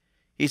needs it.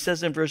 He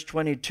says in verse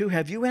 22,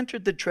 have you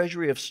entered the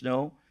treasury of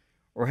snow,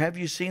 or have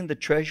you seen the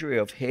treasury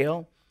of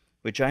hail,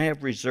 which I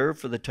have reserved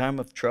for the time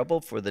of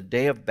trouble, for the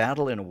day of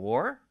battle and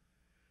war?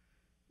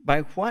 By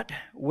what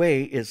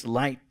way is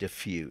light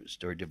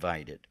diffused or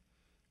divided,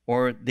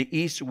 or the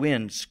east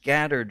wind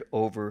scattered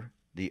over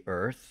the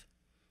earth?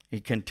 He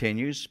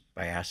continues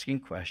by asking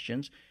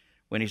questions.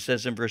 when he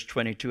says in verse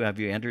 22, have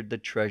you entered the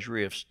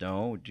treasury of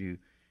snow?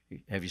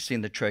 Have you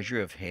seen the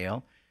treasury of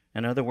hail?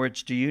 In other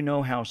words, do you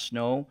know how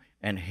snow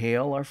and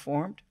hail are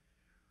formed?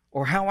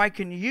 Or how I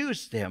can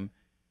use them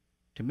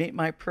to meet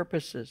my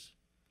purposes?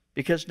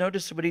 Because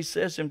notice what he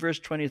says in verse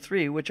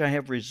 23, which I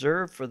have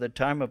reserved for the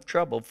time of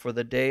trouble, for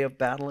the day of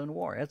battle and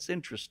war. That's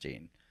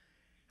interesting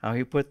how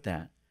he put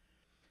that.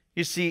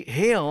 You see,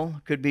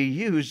 hail could be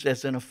used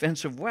as an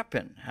offensive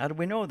weapon. How do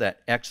we know that?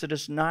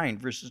 Exodus 9,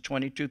 verses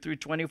 22 through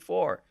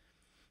 24.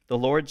 The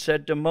Lord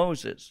said to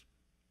Moses,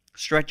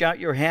 stretch out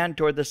your hand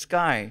toward the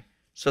sky,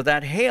 so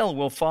that hail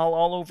will fall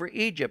all over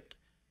Egypt,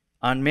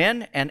 on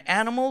men and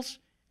animals,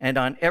 and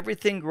on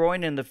everything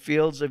growing in the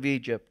fields of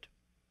Egypt.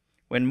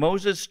 When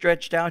Moses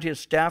stretched out his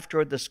staff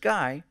toward the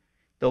sky,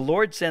 the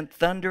Lord sent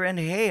thunder and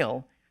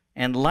hail,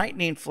 and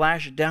lightning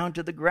flashed down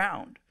to the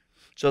ground.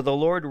 So the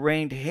Lord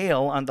rained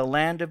hail on the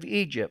land of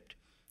Egypt.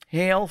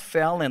 Hail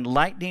fell and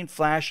lightning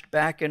flashed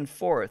back and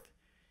forth.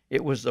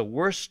 It was the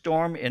worst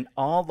storm in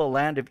all the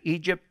land of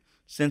Egypt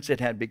since it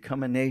had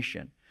become a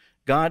nation.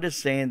 God is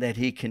saying that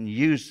he can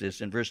use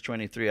this. In verse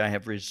 23,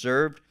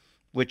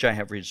 which I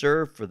have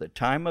reserved for the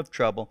time of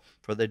trouble,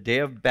 for the day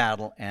of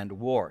battle and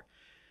war.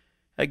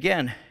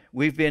 Again,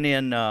 we've been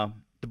in the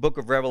book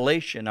of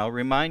Revelation. I'll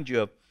remind you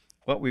of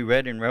what we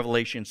read in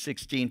Revelation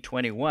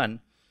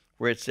 16:21,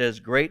 where it says,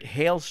 great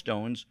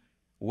hailstones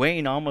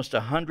weighing almost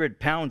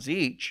 100 pounds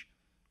each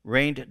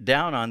rained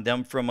down on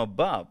them from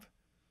above.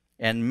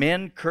 And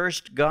men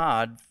cursed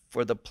God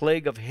for the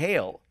plague of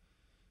hail,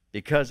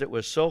 because it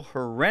was so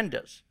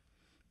horrendous.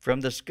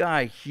 From the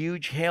sky,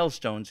 huge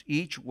hailstones,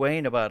 each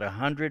weighing about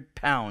 100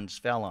 pounds,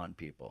 fell on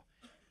people.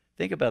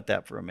 Think about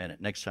that for a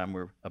minute. Next time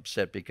we're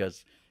upset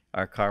because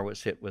our car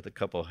was hit with a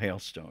couple of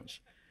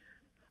hailstones.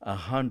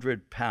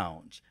 100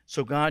 pounds.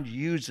 So God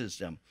uses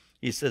them.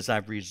 He says,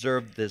 I've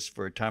reserved this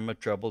for a time of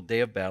trouble, day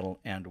of battle,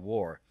 and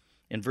war.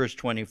 In verse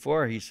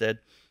 24, he said,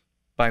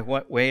 by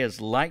what way is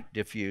light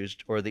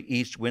diffused, or the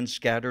east wind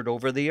scattered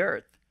over the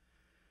earth?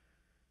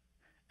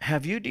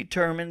 Have you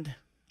determined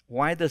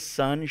why the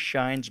sun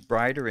shines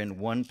brighter in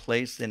one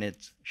place than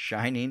it's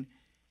shining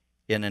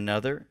in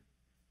another?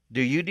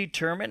 Do you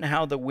determine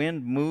how the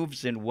wind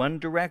moves in one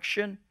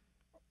direction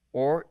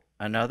or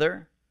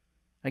another?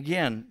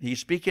 Again, he's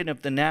speaking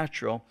of the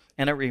natural,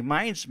 and it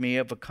reminds me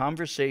of a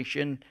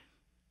conversation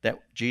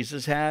that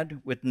Jesus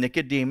had with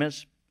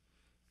Nicodemus.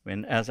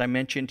 When, as I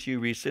mentioned to you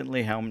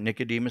recently, how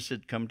Nicodemus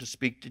had come to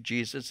speak to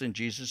Jesus, and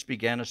Jesus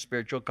began a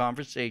spiritual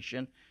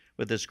conversation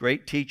with this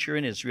great teacher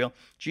in Israel.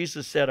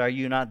 Jesus said, are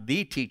you not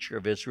the teacher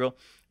of Israel?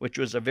 Which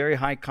was a very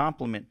high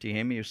compliment to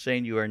him. He was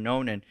saying you are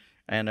known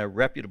and are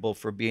reputable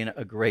for being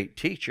a great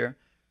teacher.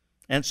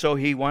 And so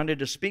he wanted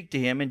to speak to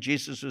him, and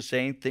Jesus was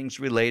saying things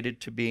related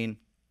to being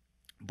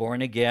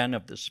born again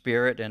of the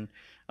Spirit and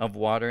of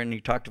water. And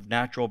he talked of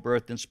natural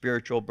birth and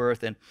spiritual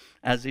birth. And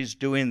as he's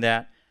doing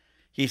that,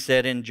 he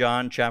said in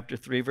John chapter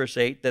 3, verse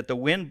 8, that the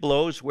wind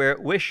blows where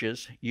it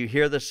wishes. You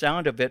hear the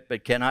sound of it,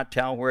 but cannot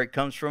tell where it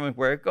comes from and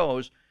where it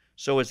goes.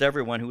 So is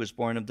everyone who is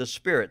born of the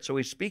Spirit. So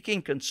he's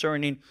speaking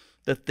concerning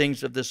the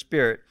things of the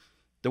Spirit.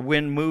 The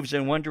wind moves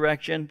in one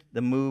direction,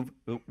 the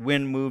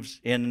wind moves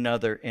in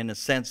another. In a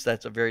sense,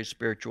 that's a very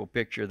spiritual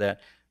picture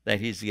that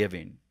he's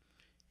giving.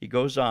 He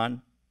goes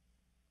on.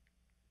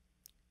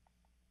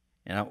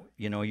 And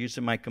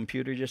using my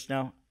computer just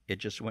now, it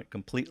just went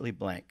completely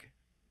blank.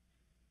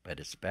 But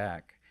it's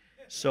back.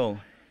 So,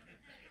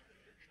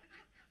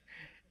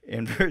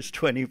 in verse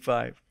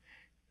 25,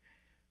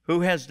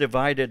 who has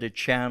divided a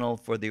channel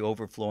for the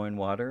overflowing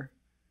water,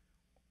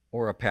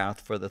 or a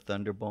path for the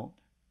thunderbolt,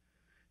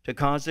 to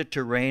cause it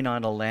to rain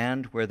on a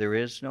land where there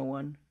is no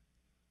one,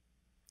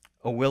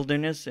 a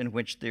wilderness in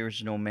which there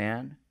is no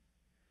man,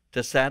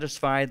 to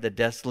satisfy the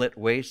desolate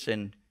wastes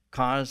and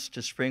cause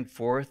to spring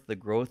forth the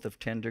growth of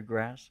tender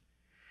grass?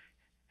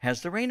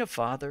 Has the rain a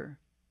father?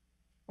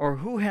 Or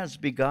who has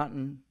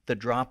begotten the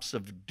drops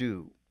of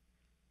dew?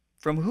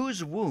 From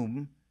whose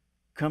womb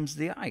comes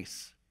the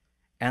ice?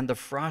 And the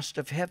frost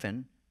of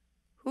heaven,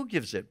 who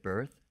gives it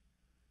birth?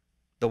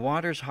 The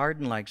waters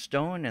harden like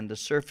stone, and the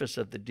surface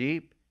of the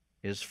deep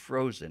is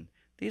frozen.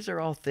 These are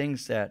all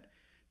things that,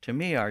 to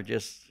me, are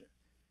just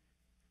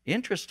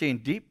interesting,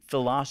 deep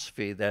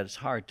philosophy that is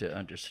hard to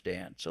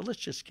understand. So let's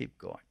just keep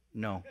going.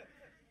 No.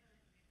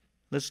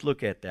 Let's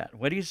look at that.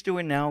 What he's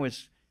doing now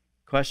is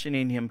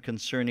questioning him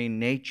concerning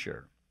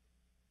nature.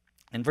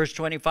 In verse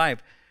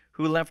 25,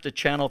 who left a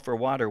channel for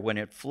water when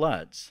it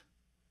floods?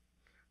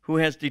 Who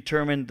has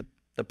determined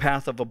the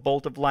path of a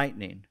bolt of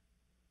lightning,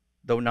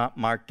 though not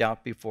marked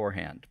out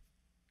beforehand?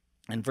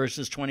 In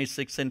verses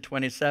 26 and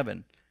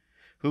 27,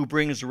 who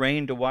brings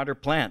rain to water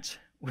plants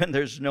when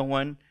there's no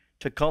one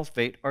to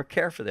cultivate or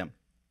care for them?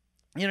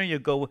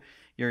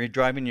 You're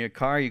driving your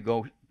car, you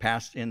go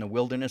past in the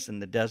wilderness, in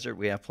the desert.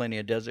 We have plenty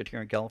of desert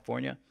here in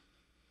California.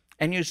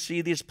 And you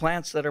see these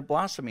plants that are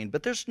blossoming,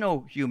 but there's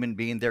no human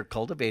being there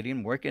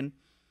cultivating, working.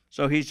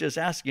 So he's just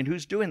asking,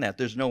 who's doing that?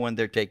 There's no one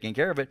there taking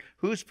care of it.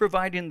 Who's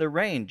providing the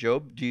rain,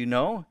 Job? Do you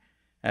know?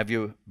 Have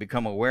you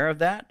become aware of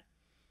that?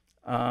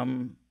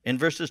 In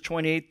verses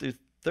 28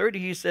 30,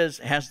 he says,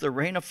 has the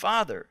rain a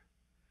father?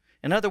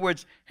 In other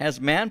words, has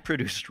man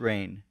produced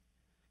rain?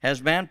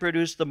 Has man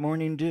produced the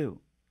morning dew?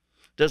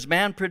 Does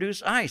man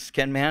produce ice?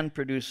 Can man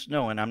produce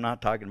snow? And I'm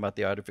not talking about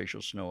the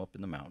artificial snow up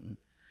in the mountain.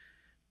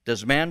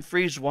 Does man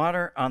freeze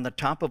water on the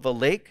top of a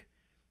lake,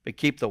 but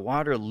keep the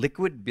water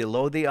liquid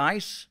below the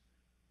ice?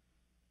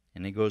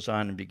 And he goes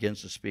on and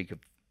begins to speak of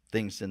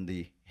things in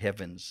the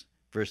heavens.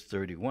 Verse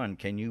 31,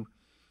 can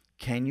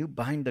you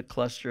bind the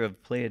cluster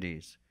of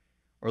Pleiades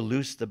or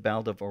loose the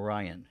belt of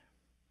Orion?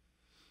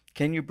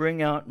 Can you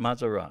bring out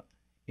Mazzaroth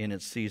in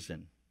its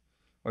season?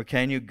 Or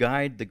can you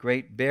guide the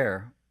great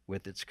bear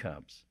with its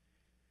cubs?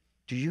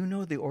 Do you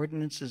know the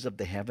ordinances of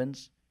the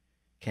heavens?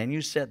 Can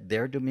you set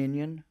their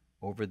dominion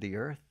over the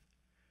earth?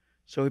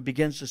 So he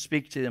begins to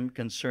speak to them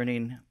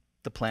concerning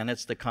the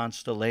planets, the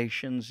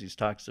constellations. He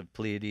talks of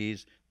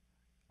Pleiades,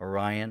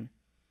 Orion.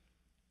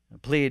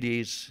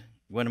 Pleiades,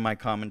 one of my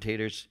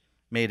commentators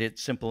made it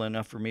simple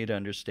enough for me to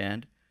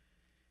understand.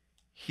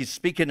 He's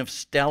speaking of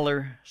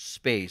stellar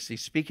space.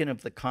 He's speaking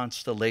of the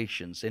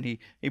constellations, and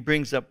he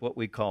brings up what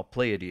we call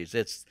Pleiades.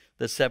 It's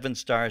the 7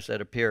 stars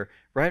that appear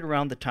right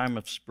around the time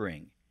of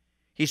spring.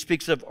 He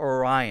speaks of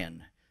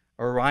Orion.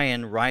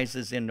 Orion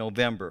rises in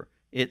November.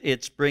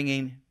 It's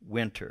bringing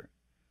winter.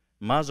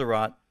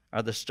 Mazzaroth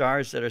are the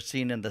stars that are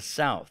seen in the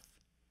south.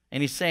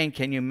 And he's saying,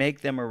 can you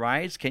make them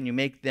arise? Can you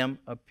make them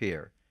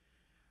appear?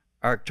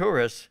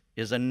 Arcturus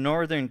is a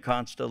northern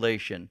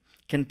constellation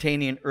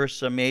containing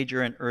Ursa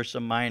Major and Ursa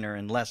Minor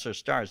and lesser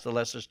stars. The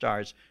lesser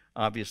stars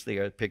obviously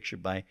are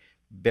pictured by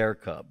bear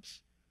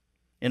cubs.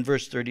 In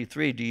verse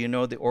 33, do you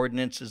know the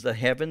ordinances of the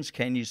heavens?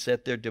 Can you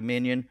set their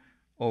dominion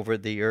over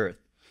the earth?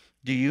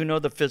 Do you know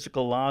the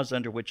physical laws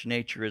under which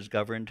nature is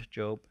governed,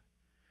 Job?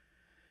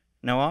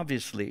 Now,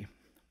 obviously,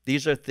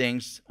 these are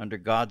things under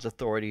God's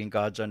authority and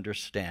God's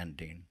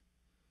understanding.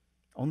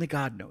 Only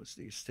God knows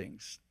these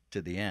things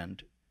to the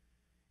end.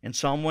 In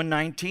Psalm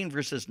 119,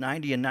 verses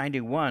 90 and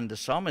 91, the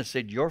psalmist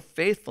said, your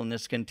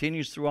faithfulness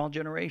continues through all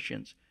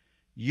generations.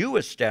 You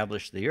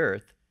establish the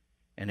earth,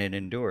 and it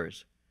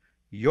endures.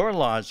 Your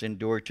laws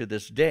endure to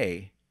this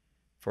day,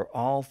 for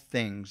all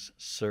things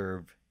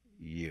serve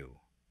you.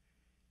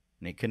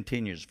 And he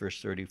continues,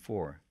 verse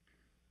 34.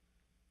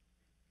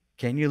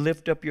 Can you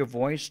lift up your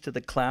voice to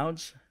the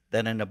clouds,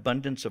 that an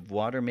abundance of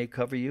water may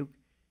cover you?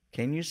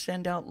 Can you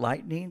send out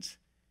lightnings,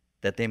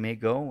 that they may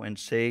go and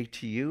say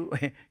to you,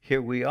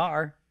 here we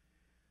are?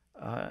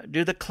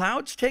 Do the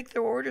clouds take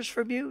their orders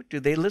from you? Do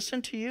they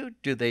listen to you?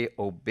 Do they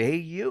obey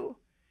you?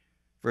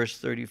 Verse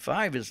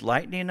 35, is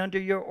lightning under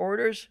your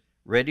orders,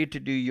 ready to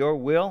do your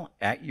will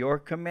at your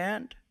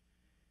command?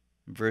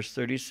 Verse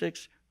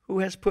 36, who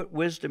has put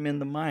wisdom in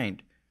the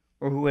mind,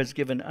 or who has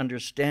given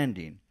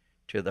understanding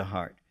to the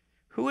heart?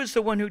 Who is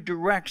the one who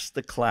directs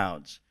the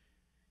clouds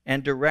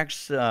and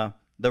directs the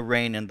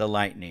rain and the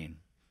lightning?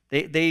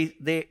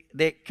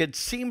 They could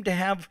seem to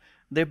have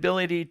the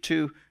ability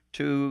to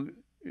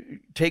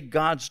take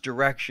God's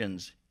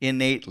directions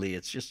innately.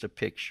 It's just a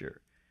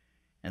picture.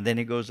 And then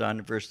he goes on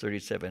in verse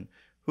 37,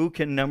 who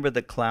can number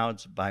the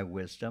clouds by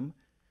wisdom?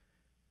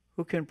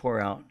 Who can pour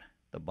out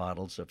the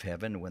bottles of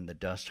heaven when the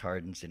dust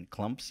hardens in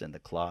clumps and the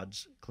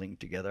clods cling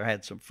together? I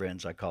had some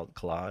friends I called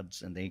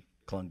clods, and they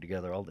clung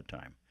together all the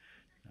time.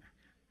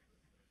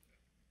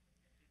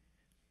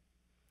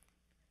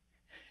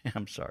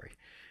 I'm sorry.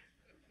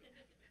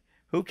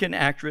 Who can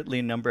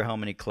accurately number how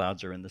many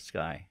clouds are in the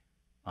sky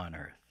on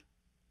earth?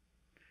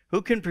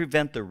 Who can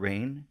prevent the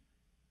rain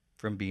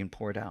from being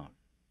poured out?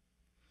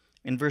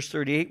 In verse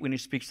 38, when he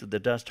speaks of the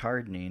dust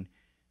hardening,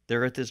 the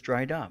earth is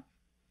dried up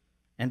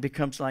and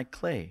becomes like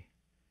clay.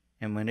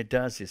 And when it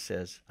does, he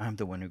says, I'm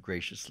the one who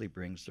graciously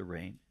brings the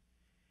rain.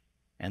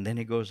 And then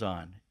he goes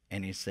on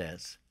and he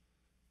says,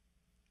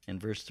 in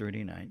verse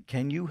 39,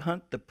 can you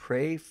hunt the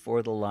prey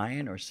for the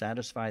lion or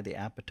satisfy the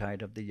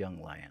appetite of the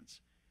young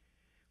lions?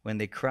 When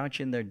they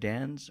crouch in their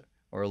dens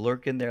or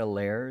lurk in their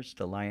lairs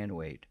to lie in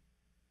wait?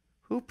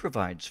 Who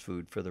provides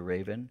food for the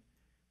raven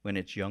when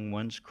its young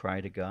ones cry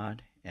to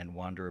God and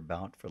wander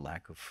about for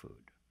lack of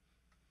food?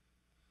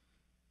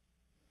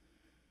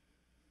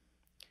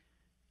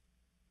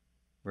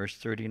 Verse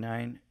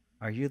 39,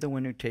 are you the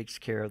one who takes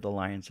care of the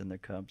lions and their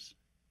cubs?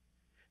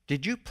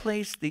 Did you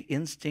place the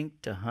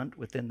instinct to hunt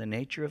within the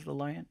nature of the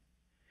lion?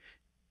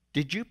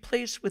 Did you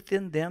place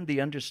within them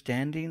the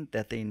understanding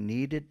that they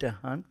needed to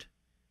hunt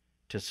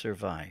to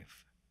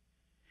survive?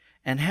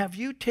 And have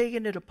you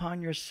taken it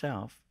upon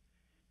yourself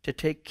to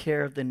take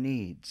care of the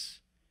needs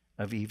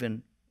of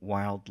even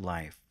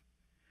wildlife?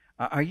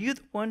 Are you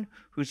the one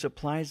who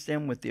supplies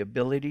them with the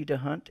ability to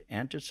hunt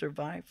and to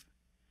survive?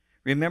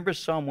 Remember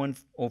Psalm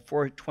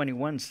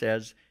 104:21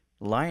 says,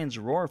 lions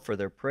roar for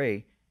their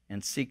prey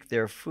and seek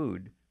their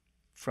food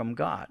from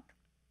God.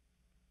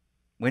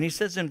 When he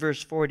says in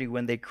verse 40,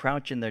 when they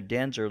crouch in their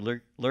dens or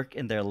lurk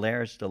in their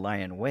lairs to lie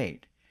in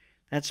wait,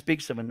 that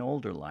speaks of an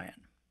older lion.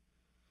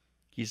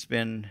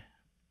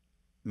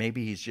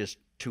 Maybe he's just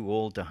too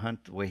old to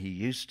hunt the way he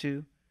used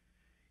to.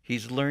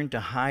 He's learned to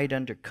hide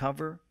under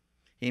cover.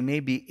 He may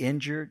be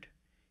injured.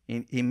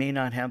 He may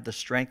not have the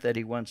strength that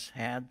he once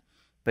had.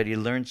 but he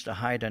learns to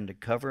hide under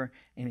cover,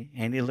 and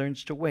he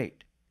learns to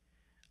wait.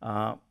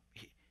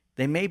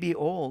 They may be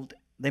old,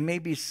 they may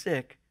be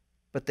sick,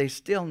 but they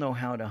still know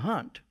how to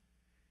hunt.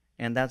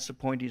 And that's the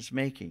point he's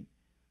making,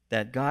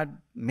 that God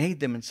made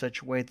them in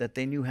such a way that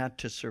they knew how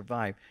to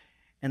survive.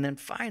 And then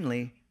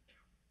finally,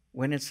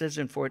 when it says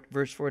in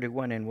verse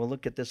 41, and we'll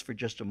look at this for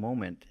just a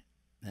moment,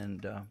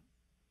 and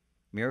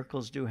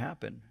miracles do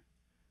happen.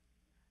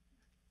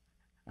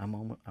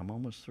 I'm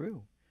almost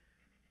through.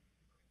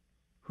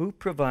 Who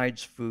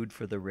provides food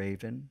for the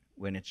raven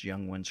when its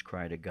young ones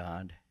cry to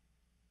God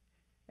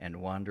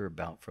and wander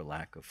about for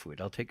lack of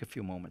food? I'll take a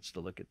few moments to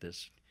look at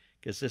this,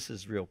 because this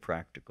is real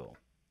practical.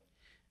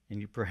 And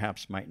you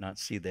perhaps might not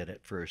see that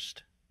at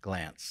first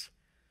glance.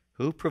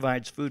 Who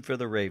provides food for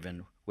the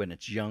raven when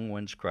its young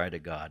ones cry to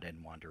God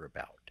and wander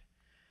about?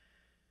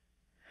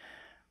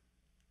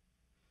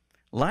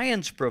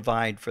 Lions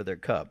provide for their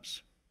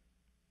cubs,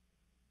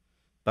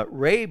 but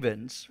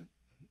ravens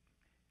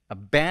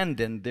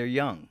abandon their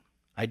young.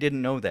 I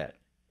didn't know that.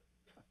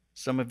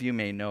 Some of you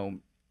may know,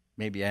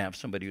 maybe I have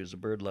somebody who's a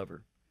bird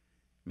lover.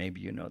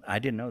 Maybe you know. I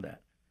didn't know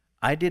that.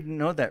 I didn't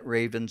know that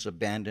ravens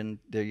abandon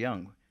their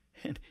young.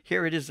 And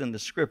here it is in the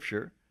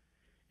scripture,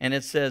 and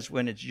it says,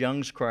 when its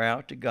youngs cry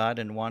out to God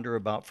and wander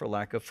about for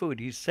lack of food.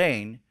 He's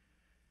saying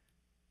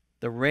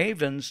the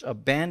ravens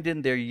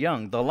abandon their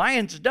young. The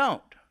lions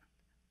don't.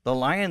 The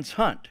lions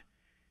hunt.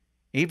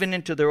 Even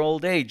into their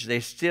old age, they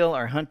still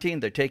are hunting.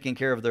 They're taking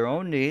care of their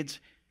own needs,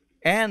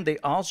 and they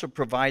also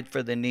provide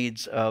for the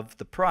needs of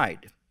the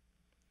pride.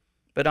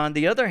 But on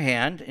the other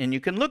hand, and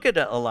you can look at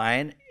a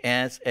lion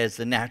as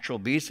the natural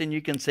beast, and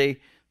you can say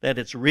that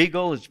it's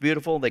regal, it's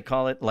beautiful. They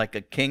call it like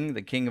a king,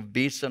 the king of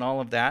beasts and all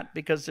of that,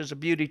 because there's a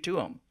beauty to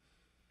him.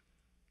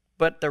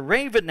 But the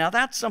raven, now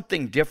that's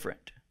something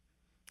different.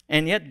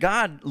 And yet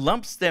God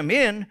lumps them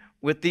in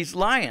with these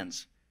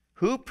lions.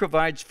 Who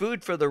provides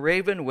food for the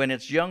raven when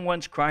its young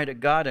ones cry to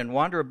God and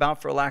wander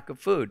about for lack of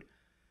food?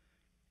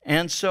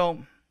 And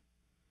so,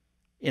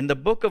 in the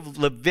book of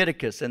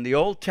Leviticus, in the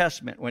Old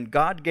Testament, when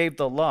God gave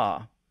the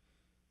law,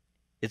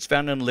 it's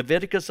found in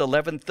Leviticus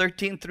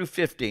 11:13 through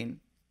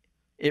 15.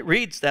 It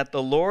reads that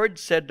the Lord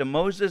said to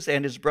Moses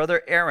and his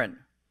brother Aaron,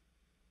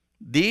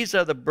 "These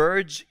are the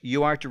birds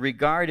you are to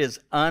regard as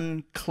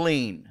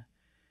unclean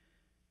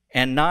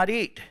and not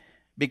eat,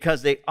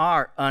 because they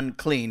are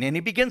unclean." And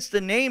he begins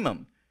to name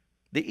them: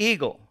 the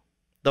eagle,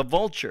 the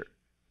vulture,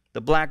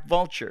 the black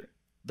vulture,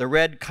 the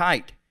red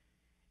kite,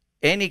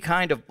 any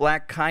kind of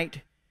black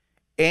kite,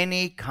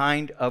 any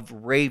kind of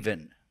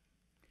raven.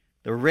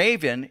 The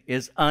raven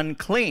is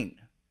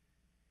unclean.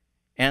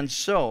 And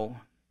so,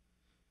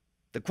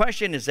 the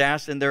question is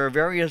asked, and there are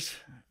various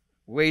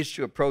ways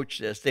to approach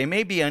this. They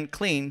may be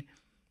unclean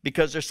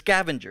because they're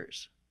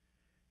scavengers.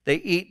 They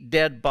eat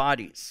dead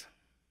bodies.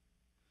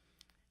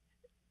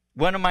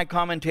 One of my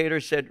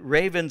commentators said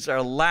ravens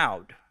are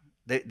loud.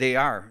 They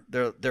are.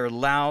 They're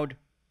loud.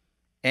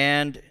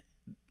 And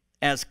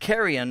as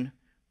carrion,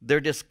 they're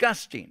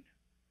disgusting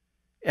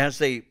as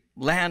they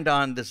land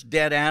on this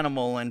dead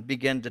animal and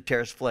begin to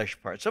tear its flesh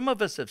apart. Some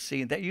of us have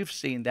seen that. You've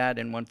seen that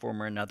in one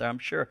form or another, I'm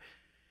sure.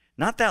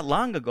 Not that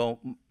long ago,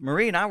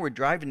 Marie and I were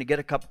driving to get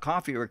a cup of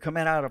coffee. We were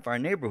coming out of our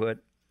neighborhood.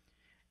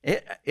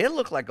 It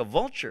looked like a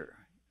vulture.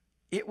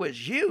 It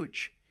was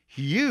huge,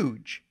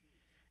 huge.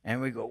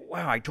 And we go,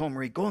 wow, I told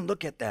Marie, go and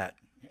look at that.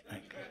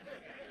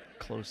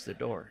 Close the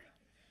door.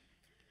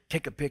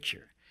 Take a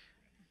picture.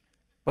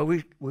 But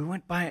we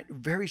went by it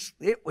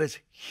it was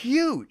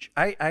huge.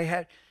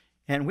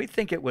 And we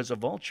think it was a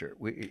vulture.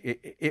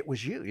 It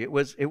was huge. It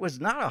was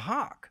not a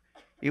hawk.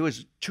 It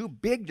was too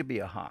big to be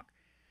a hawk.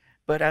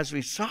 But as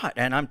we saw it,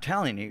 and I'm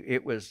telling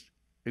you,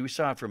 we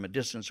saw it from a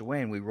distance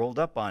away, and we rolled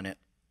up on it.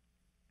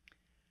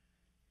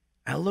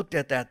 I looked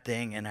at that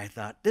thing, and I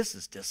thought, this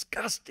is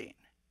disgusting.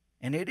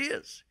 And it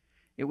is.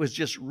 It was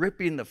just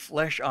ripping the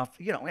flesh off.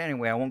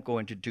 Anyway, I won't go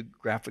into too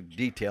graphic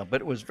detail,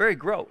 but it was very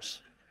gross.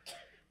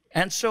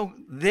 And so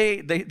they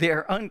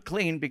are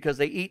unclean because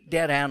they eat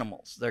dead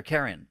animals. They're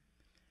carrion.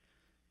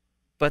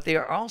 But they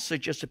are also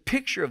just a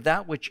picture of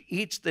that which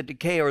eats the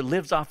decay or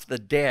lives off the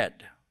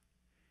dead.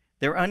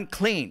 They're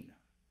unclean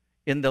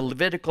in the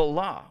Levitical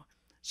law.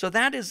 So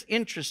that is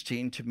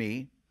interesting to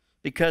me,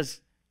 because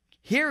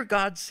here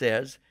God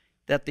says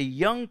that the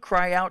young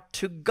cry out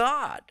to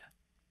God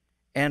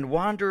and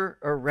wander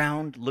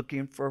around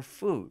looking for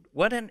food.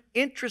 What an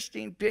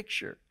interesting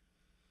picture.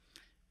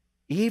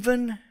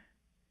 Even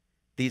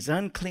these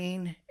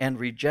unclean and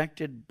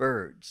rejected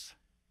birds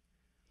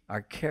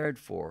are cared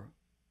for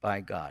by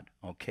God,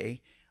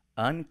 okay?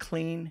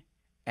 Unclean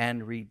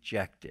and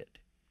rejected.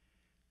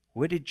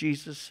 What did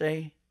Jesus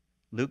say?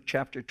 Luke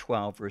chapter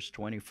 12, verse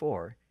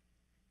 24.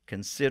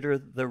 Consider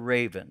the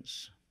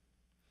ravens,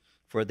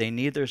 for they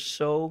neither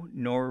sow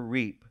nor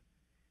reap,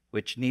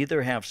 which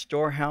neither have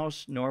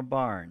storehouse nor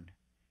barn.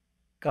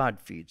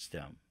 God feeds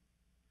them.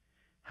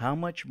 How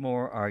much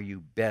more are you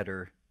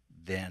better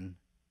than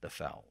the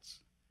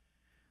fowls?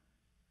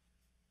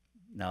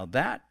 Now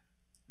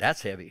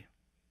that's heavy.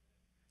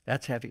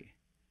 That's heavy.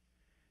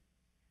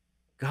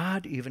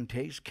 God even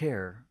takes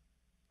care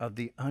of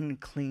the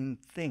unclean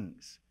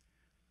things.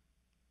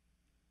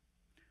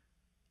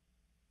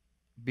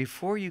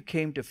 Before you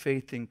came to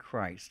faith in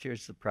Christ,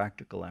 here's the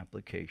practical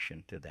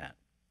application to that.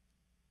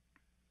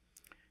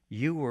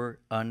 You were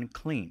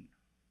unclean.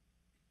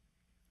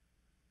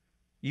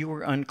 You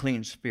were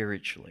unclean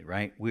spiritually,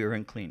 right? We are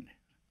unclean.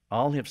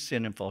 All have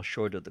sinned and fall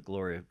short of the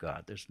glory of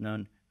God. There's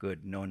none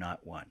good, no,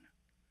 not one.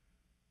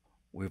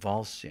 We've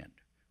all sinned.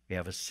 We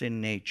have a sin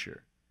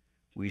nature.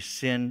 We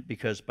sin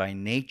because by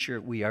nature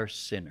we are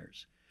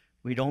sinners.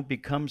 We don't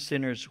become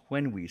sinners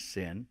when we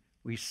sin.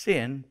 We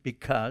sin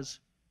because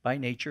by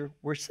nature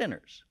we're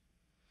sinners.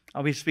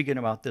 I'll be speaking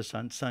about this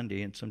on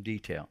Sunday in some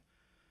detail.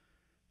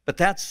 But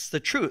that's the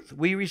truth.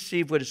 We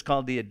receive what is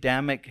called the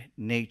Adamic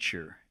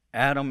nature.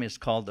 Adam is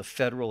called the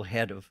federal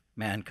head of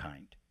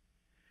mankind.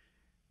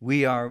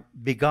 We are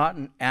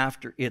begotten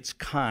after its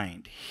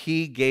kind.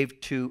 He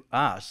gave to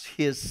us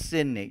his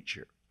sin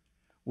nature.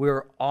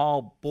 We're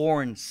all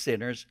born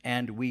sinners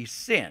and we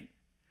sin.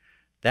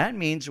 That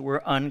means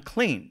we're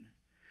unclean.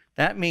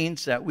 That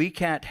means that we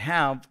can't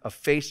have a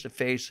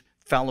face-to-face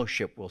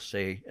fellowship, we'll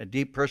say, a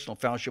deep personal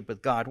fellowship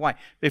with God. Why?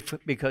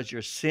 Because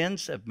your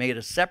sins have made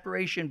a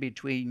separation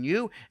between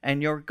you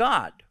and your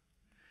God.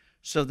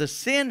 So the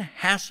sin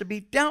has to be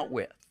dealt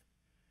with.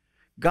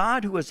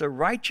 God, who is a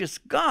righteous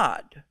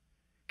God,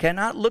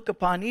 cannot look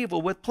upon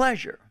evil with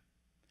pleasure.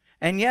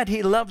 And yet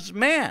he loves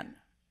man.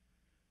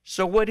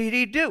 So what did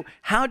he do?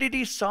 How did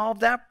he solve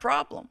that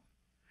problem?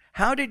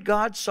 How did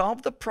God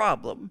solve the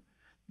problem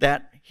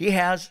that he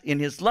has in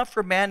his love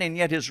for man and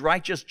yet his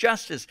righteous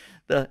justice?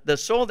 The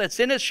soul that's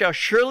in it shall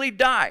surely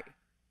die.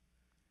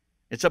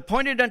 It's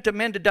appointed unto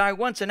men to die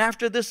once, and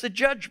after this the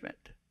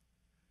judgment.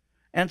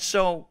 And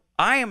so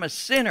I am a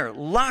sinner,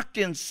 locked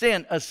in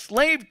sin, a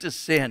slave to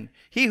sin.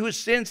 He who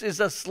sins is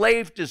a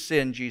slave to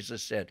sin,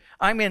 Jesus said.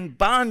 I'm in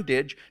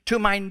bondage to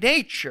my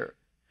nature.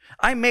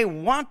 I may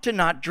want to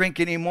not drink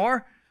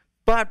anymore,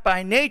 but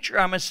by nature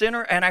I'm a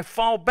sinner and I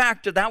fall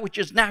back to that which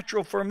is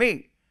natural for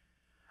me.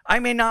 I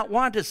may not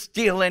want to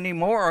steal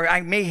anymore, or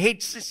I may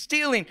hate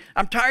stealing.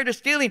 I'm tired of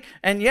stealing,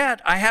 and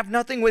yet I have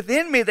nothing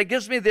within me that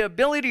gives me the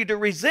ability to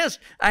resist.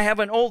 I have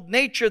an old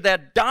nature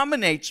that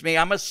dominates me.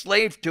 I'm a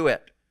slave to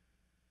it.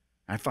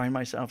 I find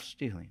myself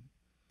stealing.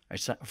 I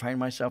find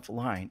myself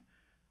lying.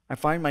 I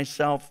find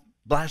myself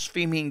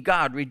blaspheming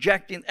God,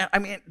 rejecting. I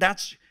mean,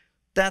 that's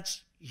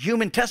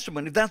human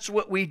testimony. That's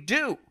what we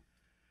do.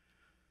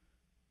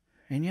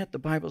 And yet the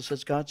Bible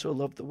says God so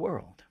loved the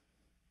world.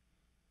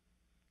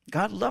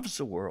 God loves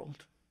the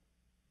world.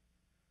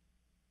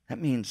 That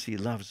means he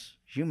loves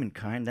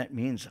humankind. That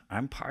means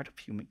I'm part of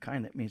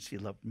humankind. That means he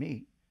loved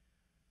me.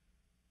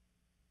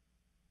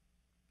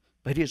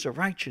 But he's a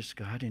righteous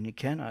God, and he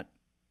cannot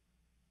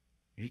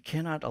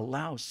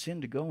allow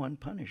sin to go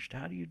unpunished.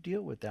 How do you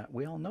deal with that?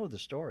 We all know the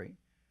story.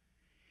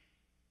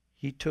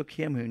 He took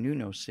him who knew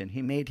no sin.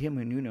 He made him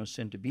who knew no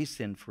sin to be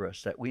sin for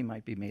us, that we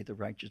might be made the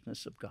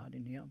righteousness of God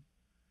in him.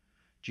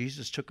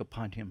 Jesus took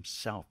upon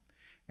himself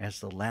as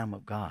the Lamb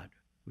of God,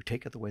 who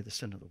taketh away the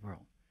sin of the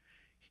world.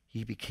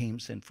 He became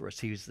sin for us.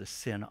 He was the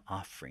sin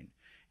offering.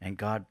 And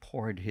God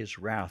poured his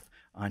wrath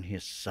on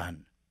his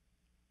Son.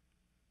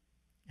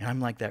 And I'm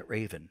like that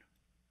raven,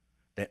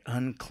 that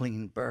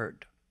unclean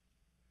bird.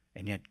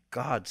 And yet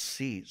God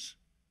sees,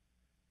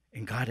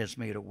 and God has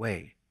made a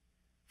way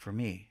for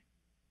me.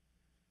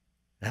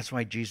 That's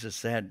why Jesus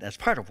said, that's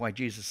part of why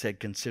Jesus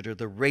said, consider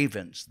the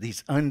ravens,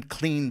 these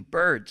unclean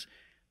birds.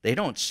 They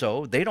don't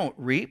sow, they don't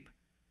reap.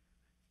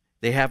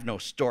 They have no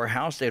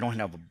storehouse, they don't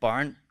have a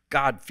barn.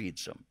 God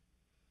feeds them.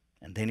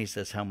 And then he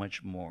says, how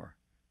much more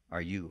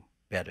are you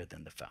better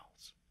than the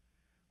fowls?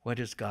 What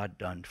has God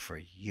done for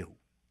you?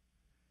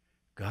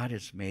 God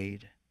has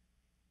made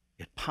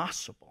it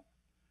possible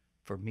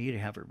for me to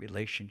have a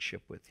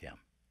relationship with him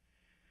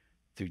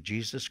through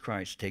Jesus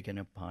Christ taking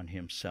upon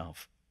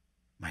himself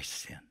my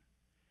sin.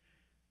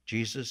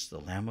 Jesus, the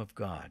Lamb of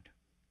God.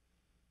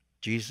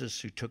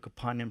 Jesus who took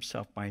upon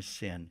himself my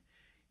sin,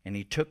 and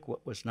he took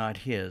what was not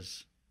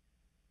his,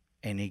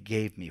 and he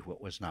gave me what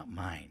was not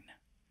mine.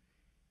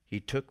 He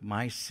took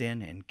my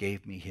sin and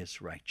gave me his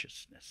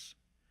righteousness.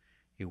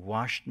 He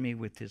washed me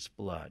with his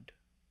blood.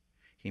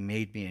 He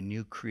made me a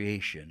new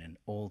creation, and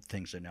old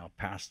things are now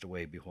passed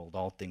away. Behold,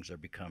 all things are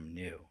become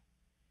new.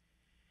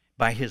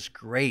 By his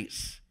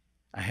grace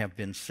I have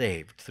been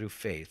saved through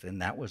faith,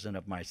 and that wasn't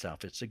of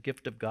myself. It's a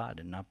gift of God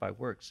and not by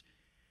works,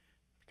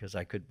 because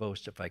I could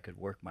boast if I could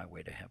work my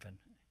way to heaven.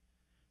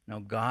 No,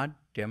 God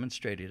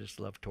demonstrated his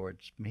love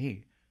towards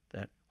me,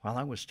 that while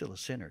I was still a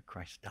sinner,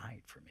 Christ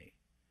died for me.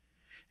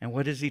 And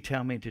what does he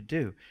tell me to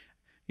do?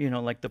 You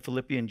know, like the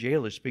Philippian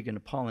jailer speaking to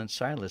Paul and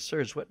Silas,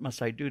 sirs, what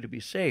must I do to be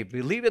saved?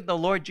 Believe in the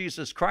Lord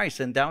Jesus Christ,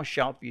 and thou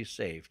shalt be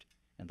saved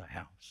in thy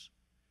house.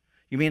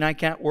 You mean I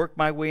can't work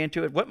my way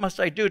into it? What must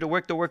I do to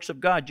work the works of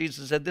God?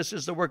 Jesus said, this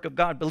is the work of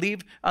God.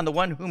 Believe on the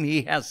one whom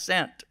he has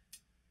sent.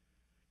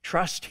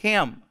 Trust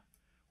him.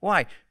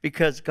 Why?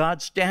 Because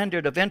God's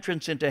standard of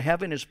entrance into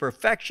heaven is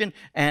perfection,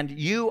 and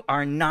you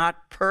are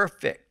not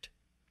perfect.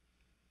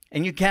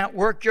 And you can't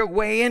work your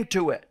way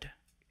into it.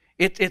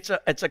 It's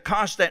a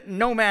cost that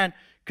no man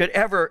could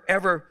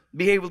ever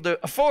be able to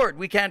afford.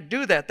 We can't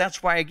do that.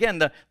 That's why, again,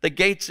 the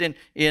gates in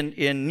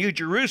New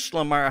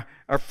Jerusalem are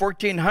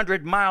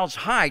 1,400 miles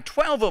high,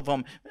 12 of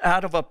them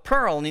out of a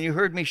pearl. And you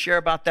heard me share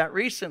about that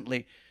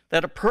recently,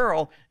 that a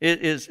pearl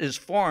is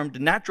formed, a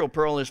natural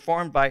pearl is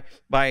formed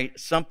by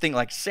something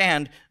like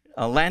sand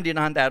landing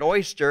on that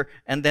oyster,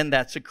 and then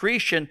that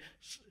secretion,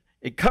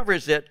 it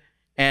covers it,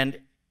 and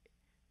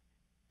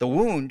the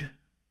wound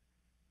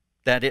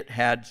that it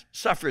had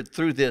suffered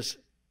through this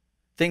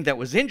thing that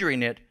was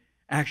injuring it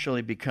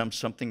actually becomes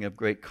something of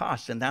great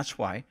cost. And that's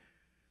why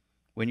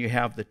when you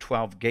have the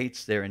 12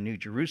 gates there in New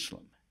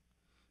Jerusalem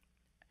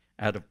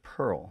out of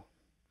pearl,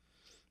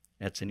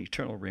 that's an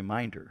eternal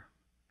reminder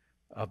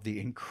of the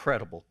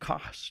incredible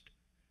cost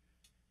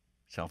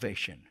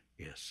salvation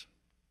is.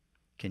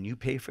 Can you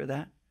pay for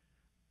that?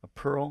 A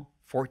pearl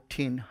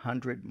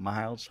 1,400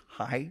 miles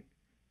high,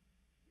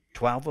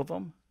 12 of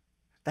them?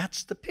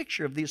 That's the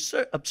picture of the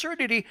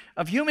absurdity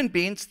of human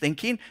beings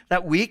thinking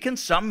that we can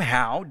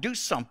somehow do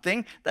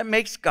something that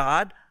makes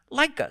God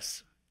like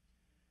us.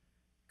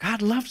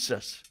 God loves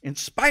us in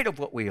spite of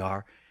what we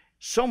are,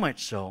 so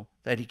much so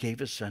that he gave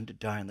his son to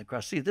die on the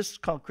cross. See, this is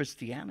called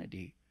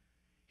Christianity.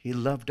 He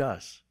loved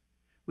us.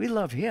 We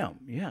love him,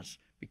 yes,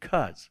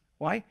 because,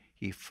 why?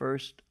 He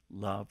first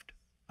loved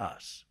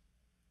us.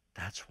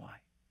 That's why.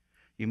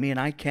 You mean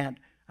I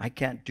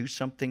can't do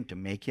something to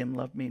make him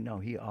love me? No,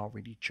 he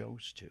already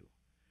chose to.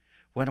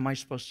 What am I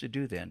supposed to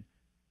do then?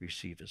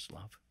 Receive his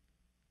love.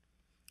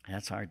 And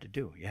that's hard to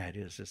do. Yeah, it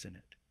is, isn't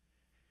it?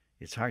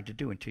 It's hard to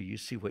do until you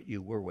see what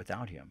you were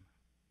without him.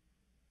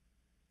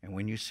 And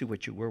when you see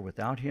what you were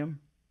without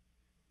him,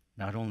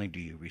 not only do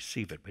you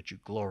receive it, but you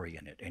glory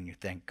in it, and you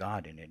thank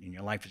God in it, and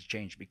your life has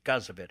changed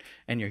because of it,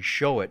 and you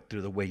show it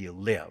through the way you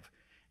live.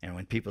 And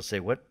when people say,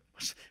 what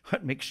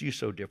makes you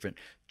so different?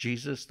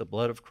 Jesus, the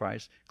blood of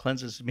Christ,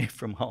 cleanses me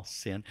from all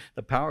sin.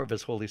 The power of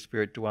his Holy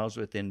Spirit dwells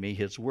within me.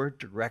 His word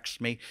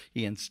directs me.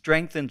 He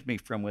strengthens me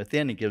from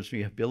within. He gives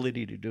me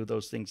ability to do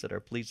those things that are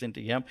pleasing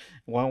to him.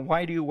 Well,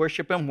 why do you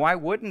worship him? Why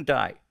wouldn't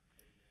I?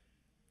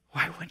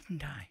 Why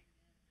wouldn't I?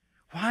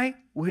 Why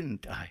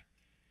wouldn't I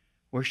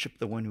worship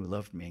the one who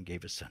loved me and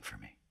gave his son for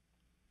me?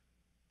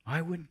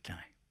 Why wouldn't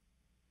I?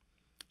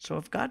 So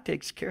if God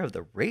takes care of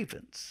the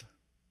ravens,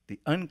 the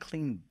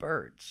unclean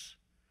birds,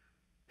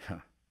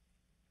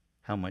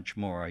 how much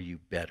more are you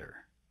better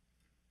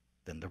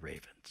than the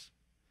ravens?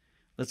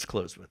 Let's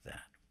close with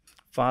that.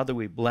 Father,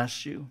 we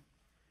bless you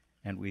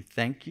and we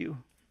thank you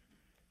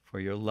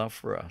for your love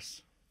for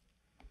us,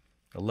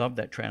 a love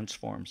that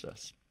transforms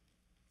us,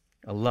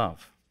 a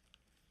love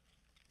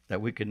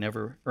that we could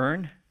never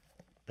earn,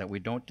 that we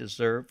don't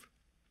deserve,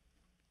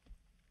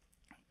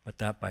 but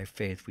that by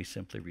faith we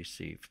simply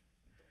receive.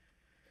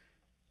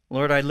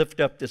 Lord, I lift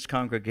up this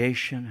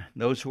congregation,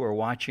 those who are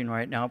watching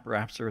right now.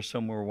 Perhaps there are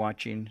some who are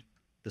watching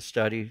the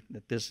study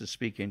that this is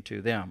speaking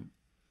to them.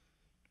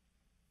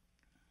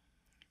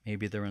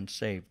 Maybe they're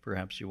unsaved.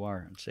 Perhaps you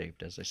are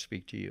unsaved as I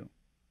speak to you.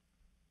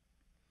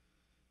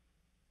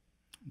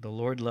 The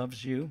Lord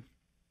loves you,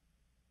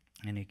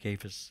 and he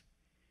gave his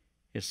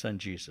son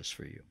Jesus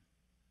for you.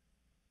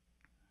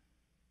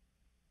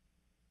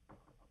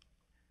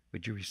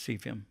 Would you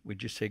receive him?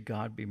 Would you say,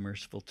 God, be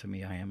merciful to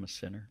me, I am a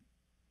sinner?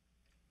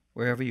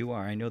 Wherever you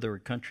are. I know there are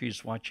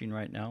countries watching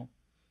right now,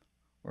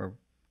 or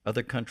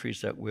other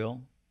countries that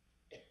will.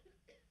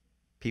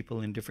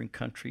 People in different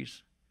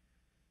countries.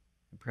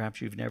 And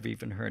perhaps you've never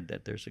even heard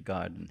that there's a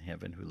God in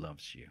heaven who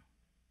loves you.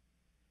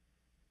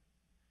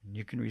 And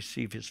you can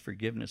receive his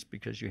forgiveness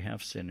because you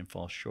have sinned and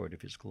fall short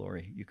of his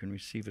glory. You can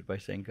receive it by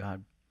saying,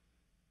 God,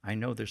 I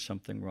know there's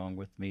something wrong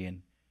with me,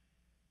 and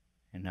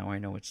now I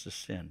know it's the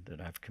sin that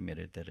I've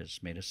committed that has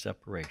made a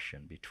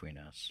separation between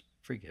us.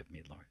 Forgive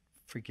me, Lord.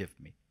 Forgive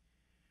me.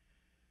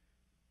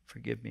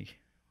 Forgive me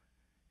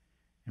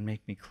and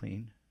make me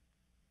clean.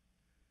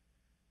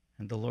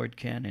 And the Lord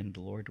can and the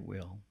Lord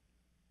will.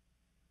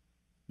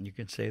 And you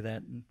can say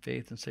that in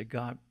faith and say,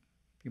 God,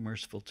 be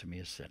merciful to me,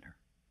 a sinner.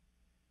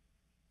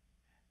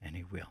 And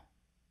he will.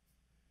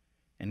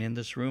 And in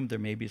this room, there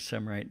may be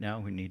some right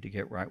now who need to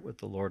get right with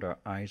the Lord. Our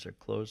eyes are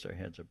closed, our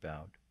heads are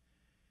bowed.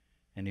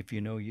 And if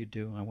you know you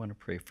do, I want to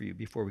pray for you.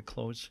 Before we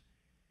close,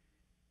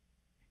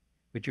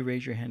 would you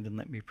raise your hand and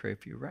let me pray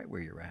for you right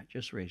where you're at?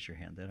 Just raise your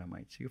hand that I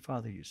might see you.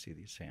 Father, you see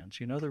these hands.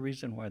 You know the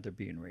reason why they're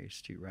being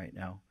raised to you right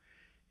now.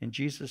 In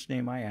Jesus'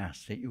 name, I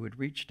ask that you would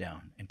reach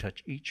down and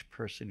touch each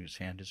person whose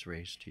hand is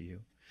raised to you.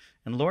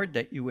 And Lord,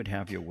 that you would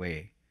have your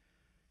way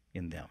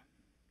in them.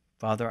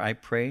 Father, I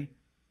pray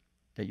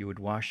that you would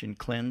wash and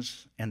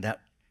cleanse, and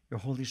that your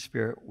Holy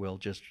Spirit will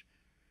just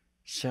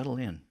settle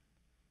in,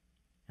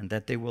 and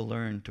that they will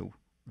learn to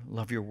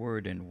love your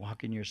word and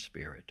walk in your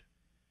spirit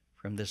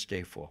from this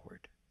day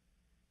forward.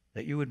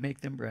 That you would make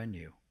them brand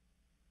new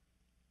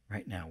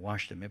right now.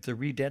 Wash them. If they're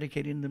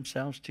rededicating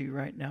themselves to you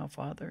right now,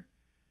 Father,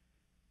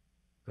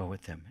 go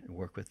with them and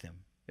work with them.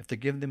 If they're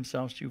giving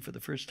themselves to you for the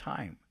first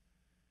time,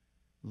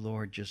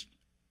 Lord, just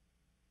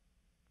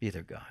be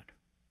their God.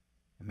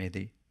 And may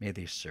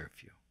they serve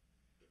you.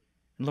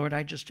 And Lord,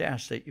 I just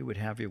ask that you would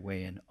have your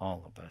way in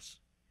all of us.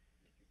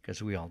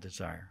 because we all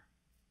desire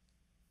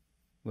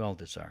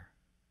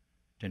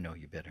to know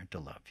you better and to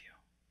love you.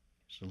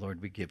 So,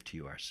 Lord, we give to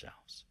you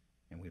ourselves,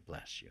 and we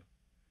bless you.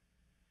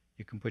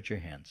 You can put your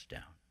hands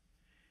down.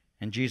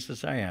 And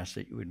Jesus, I ask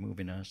that you would move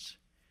in us,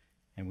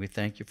 and we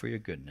thank you for your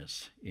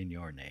goodness in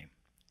your name.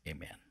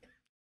 Amen.